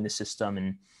fit into in the system.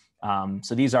 And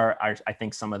so these are I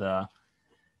think some of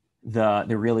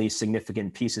the really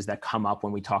significant pieces that come up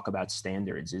when we talk about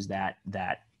standards, is that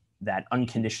that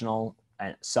unconditional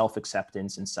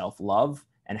self-acceptance and self-love,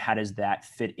 and how does that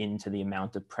fit into the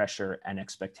amount of pressure and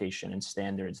expectation and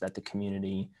standards that the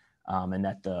community and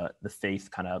that the faith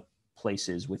kind of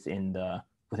places within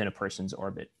a person's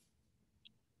orbit.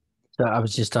 So I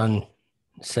was just on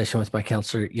a session with my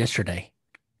counselor yesterday,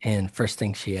 and first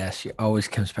thing she asks, she always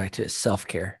comes back to is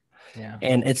self-care. Yeah.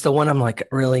 And it's the one I'm like,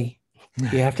 really?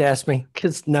 You have to ask me?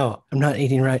 Because no, I'm not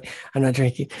eating right. I'm not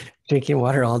drinking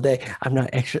water all day. I'm not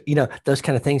extra, those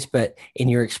kind of things. But in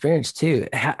your experience too,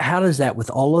 how does that, with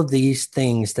all of these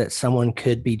things that someone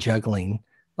could be juggling,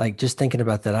 like just thinking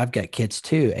about that, I've got kids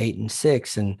too, 8 and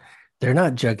 6, and they're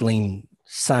not juggling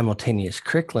simultaneous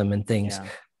curriculum and things. Yeah.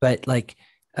 But like,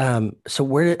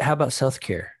 so how about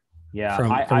self-care? Yeah,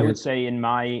 I would say in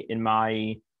my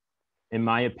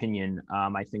opinion,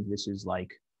 I think this is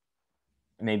like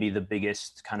maybe the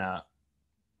biggest kind of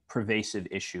pervasive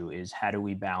issue is how do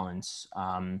we balance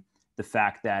the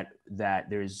fact that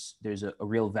there's a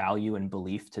real value and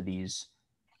belief to these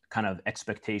kind of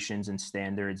expectations and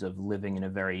standards of living in a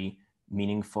very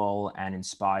meaningful and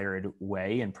inspired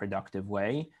way and productive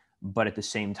way, but at the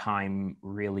same time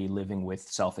really living with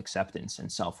self-acceptance and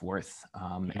self-worth,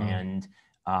 and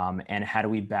how do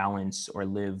we balance or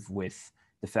live with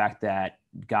the fact that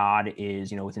God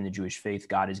is, within the Jewish faith,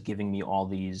 God is giving me all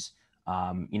these,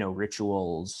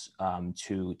 rituals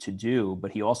to do,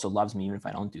 but he also loves me even if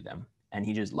I don't do them. And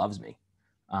he just loves me.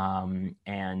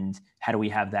 And how do we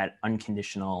have that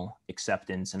unconditional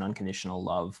acceptance and unconditional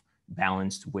love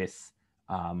balanced with,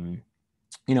 and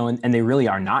they really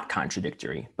are not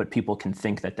contradictory, but people can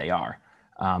think that they are.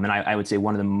 And I would say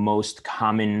one of the most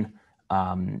common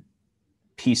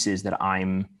pieces that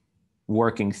I'm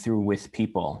working through with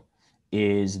people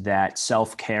is that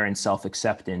self-care and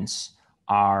self-acceptance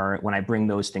are, when I bring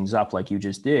those things up, like you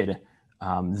just did,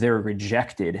 they're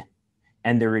rejected,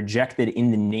 and they're rejected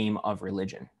in the name of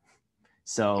religion.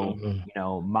 So,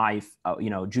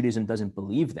 Judaism doesn't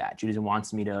believe that. Judaism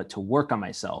wants me to work on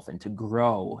myself and to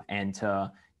grow and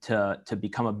to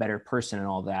become a better person and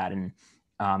all that, and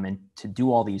to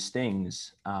do all these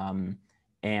things.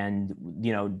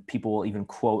 People will even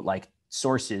quote like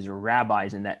sources or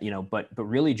rabbis and that, but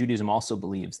really Judaism also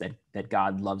believes that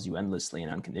God loves you endlessly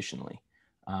and unconditionally,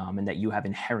 and that you have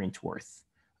inherent worth,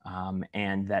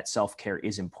 and that self-care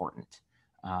is important.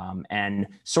 And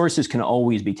sources can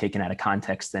always be taken out of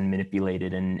context and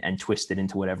manipulated and twisted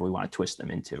into whatever we want to twist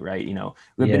them into, right?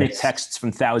 Rabbinic texts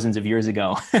from thousands of years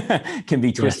ago can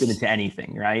be twisted into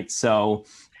anything, right? So,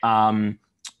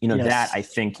 that I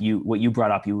think what you brought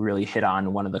up, you really hit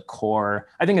on one of the core,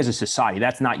 I think as a society,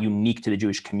 that's not unique to the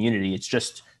Jewish community. It's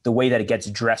just the way that it gets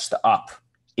dressed up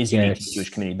is unique to the Jewish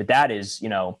community. But that is,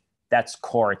 that's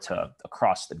core to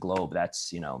across the globe.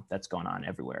 That's, that's going on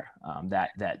everywhere.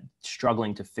 That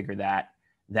struggling to figure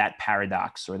that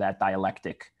paradox or that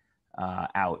dialectic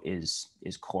out is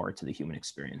core to the human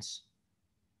experience.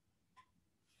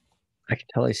 I can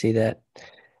totally see that.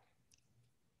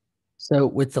 So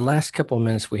with the last couple of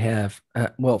minutes we have,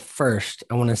 first,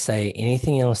 I want to say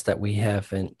anything else that we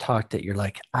haven't talked that you're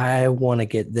like, I want to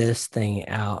get this thing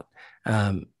out,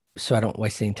 so I don't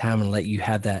waste any time and let you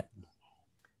have that.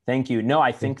 Thank you. No,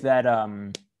 I think that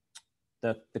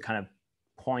the kind of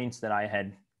points that I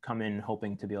had come in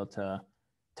hoping to be able to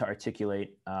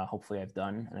articulate, hopefully I've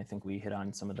done, and I think we hit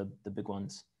on some of the big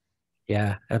ones.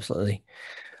 Yeah, absolutely.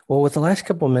 Well, with the last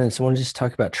couple of minutes, I want to just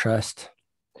talk about trust.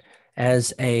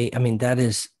 That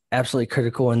is absolutely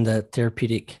critical in the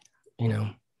therapeutic,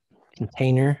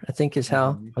 container, I think is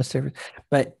how most of it.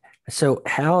 But so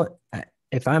how,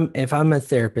 if I'm a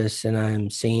therapist and I'm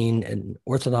seeing an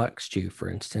Orthodox Jew, for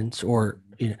instance, or,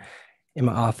 in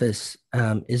my office,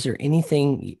 is there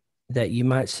anything that you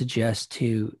might suggest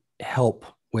to help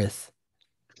with,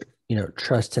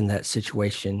 trust in that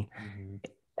situation?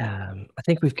 I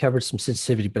think we've covered some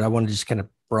sensitivity, but I want to just kind of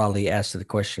broadly ask the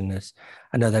question.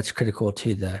 I know that's critical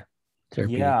to the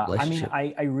therapeutic relationship.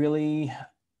 I really,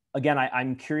 again,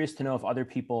 I'm curious to know if other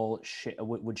people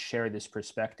would share this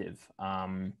perspective.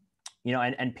 And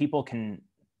people can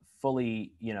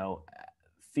fully,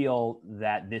 feel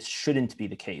that this shouldn't be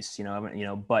the case,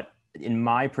 but in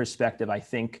my perspective, I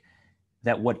think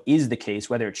that what is the case,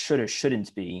 whether it should or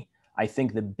shouldn't be, I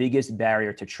think the biggest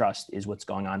barrier to trust is what's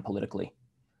going on politically.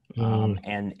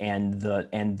 And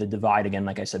the divide, again,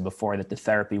 like I said before, that the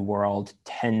therapy world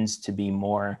tends to be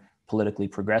more politically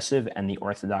progressive and the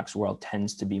Orthodox world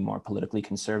tends to be more politically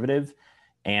conservative.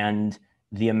 And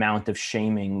the amount of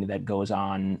shaming that goes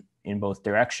on in both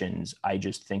directions, I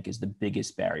just think is the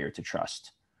biggest barrier to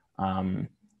trust.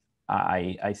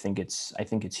 I think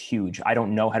it's huge. I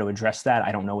don't know how to address that.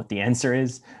 I don't know what the answer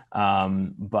is. But I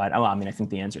mean, I think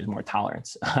the answer is more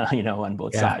tolerance, on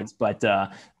both sides. But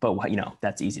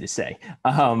that's easy to say.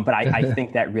 But I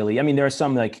think that really, I mean, there are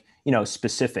some like,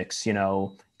 specifics,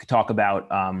 could talk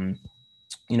about,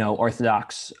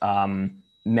 Orthodox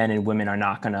men and women are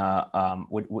not gonna,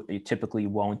 typically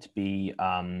won't be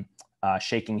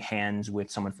shaking hands with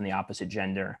someone from the opposite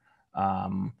gender.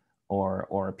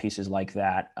 Or pieces like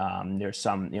that. There's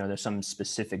some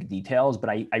specific details, but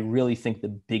I really think the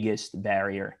biggest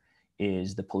barrier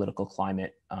is the political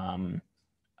climate. I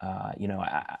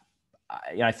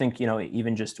think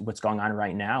even just what's going on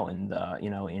right now in the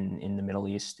in the Middle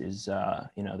East is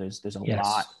there's a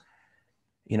lot.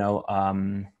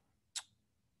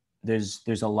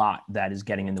 There's a lot that is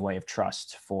getting in the way of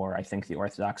trust for, I think, the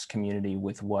Orthodox community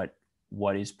with what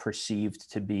is perceived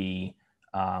to be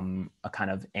a kind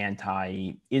of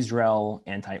anti-Israel,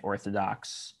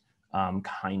 anti-Orthodox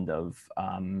kind of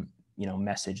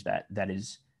message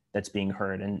that's being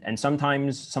heard, and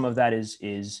sometimes some of that is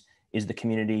the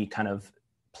community kind of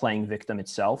playing victim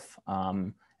itself,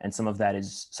 and some of that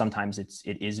is sometimes it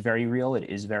is very real, it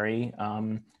is very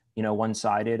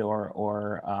one-sided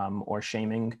or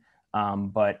shaming,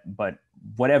 but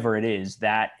whatever it is,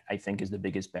 that I think is the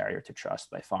biggest barrier to trust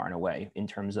by far and away, in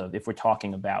terms of if we're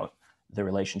talking about the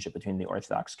relationship between the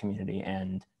Orthodox community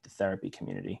and the therapy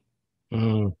community.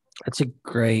 That's a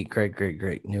great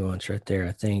nuance right there.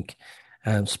 I think,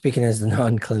 speaking as the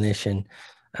non-clinician,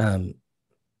 it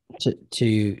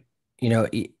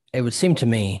would seem to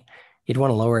me you'd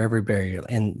want to lower every barrier,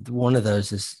 and one of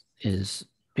those is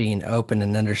being open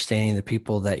and understanding the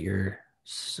people that you're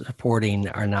supporting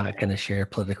are not going to share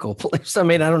political beliefs. I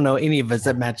mean, I don't know any of us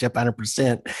that match up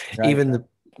 100%, right. Even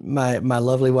my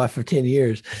lovely wife of 10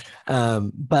 years.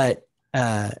 But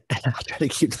I'll try to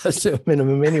keep those to a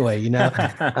minimum anyway,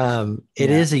 It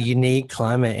is a unique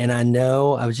climate. And I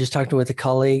know I was just talking with a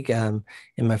colleague in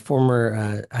my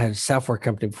former, I had a software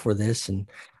company before this, and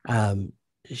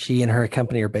she and her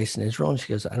company are based in Israel. And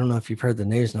she goes, I don't know if you've heard the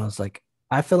news. And I was like,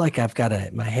 I feel like I've got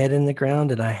my head in the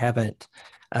ground and I haven't,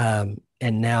 but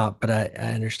I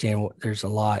understand there's a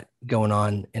lot going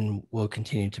on and will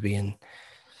continue to be in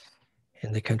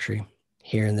the country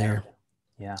here and there.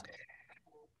 Yeah.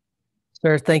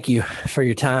 Sir, thank you for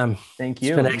your time. Thank you.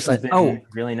 It's been excellent. Oh,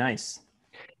 really nice.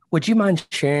 Would you mind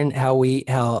sharing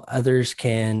how others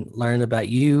can learn about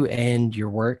you and your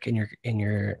work and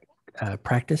your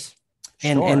practice?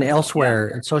 Sure. And elsewhere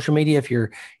in social media, if you're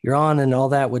on and all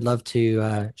that, would love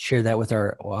to share that with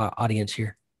our audience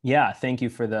here. Yeah, thank you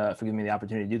for giving me the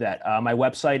opportunity to do that. My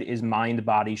website is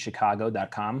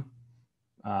mindbodychicago.com.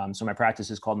 So my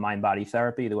practice is called Mind Body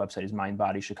Therapy. The website is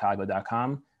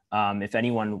mindbodychicago.com. If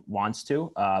anyone wants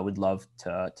to, would love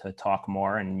to talk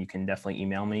more, and you can definitely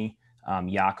email me,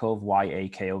 Yakov,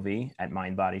 YAKOV, at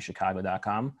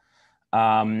mindbodychicago.com.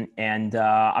 And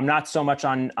I'm not so much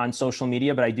on social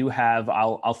media, but I do have,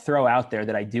 I'll throw out there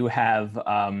that I do have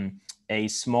a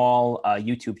small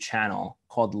YouTube channel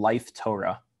called Life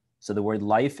Torah. So the word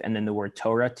life and then the word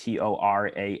Torah,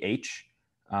 Torah,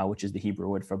 which is the Hebrew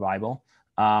word for Bible.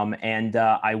 And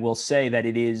I will say that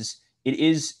it is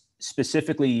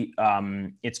specifically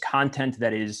it's content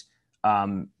that is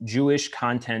Jewish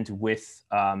content with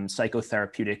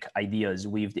psychotherapeutic ideas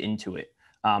weaved into it.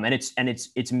 And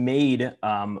it's made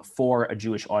for a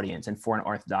Jewish audience and for an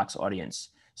Orthodox audience.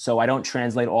 So I don't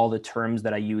translate all the terms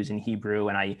that I use in Hebrew,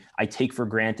 and I take for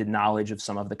granted knowledge of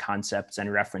some of the concepts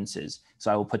and references.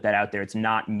 So I will put that out there. It's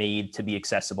not made to be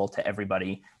accessible to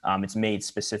everybody. It's made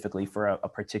specifically for a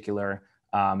particular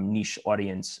niche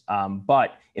audience.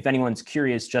 But if anyone's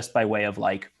curious, just by way of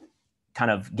like kind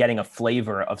of getting a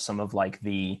flavor of some of like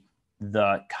the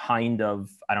kind of,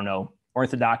 I don't know,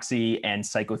 orthodoxy and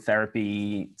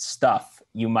psychotherapy stuff,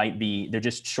 they're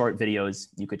just short videos.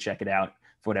 You could check it out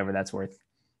for whatever that's worth.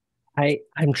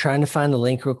 I'm trying to find the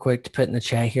link real quick to put in the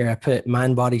chat here. I put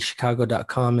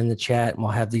mindbodychicago.com in the chat, and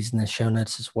we'll have these in the show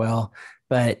notes as well.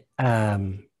 But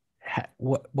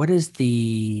what is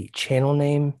the channel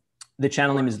name? The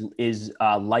channel name is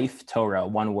Life Torah,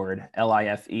 one word,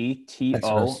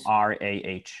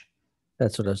 LIFETORAH.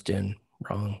 That's what I was doing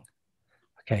wrong.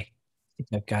 Okay, I think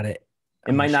I've got it.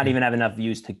 It might not even have enough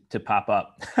views to pop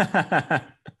up.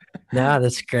 No,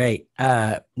 that's great.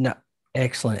 No,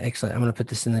 excellent. I'm going to put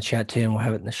this in the chat too, and we'll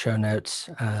have it in the show notes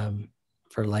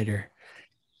for later.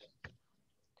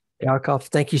 Yakov,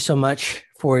 thank you so much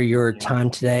for your time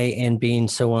today and being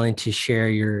so willing to share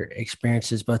your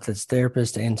experiences, both as a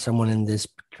therapist and someone in this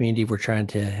community. We're trying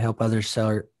to help others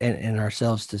and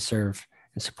ourselves to serve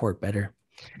and support better.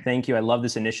 Thank you. I love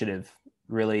this initiative.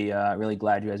 really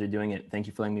glad you guys are doing it. Thank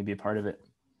you for letting me be a part of it.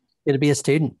 Good to be a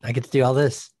student. I get to do all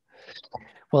this.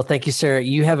 Well, thank you, sir.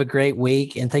 You have a great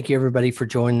week, and thank you, everybody, for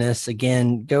joining us.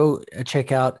 Again, go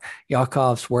check out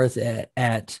Yakov's work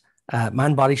at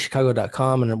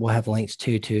mindbodychicago.com, and we'll have links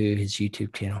to his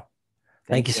YouTube channel.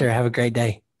 Thank you, sir. Have a great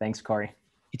day. Thanks, Cory.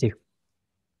 You too.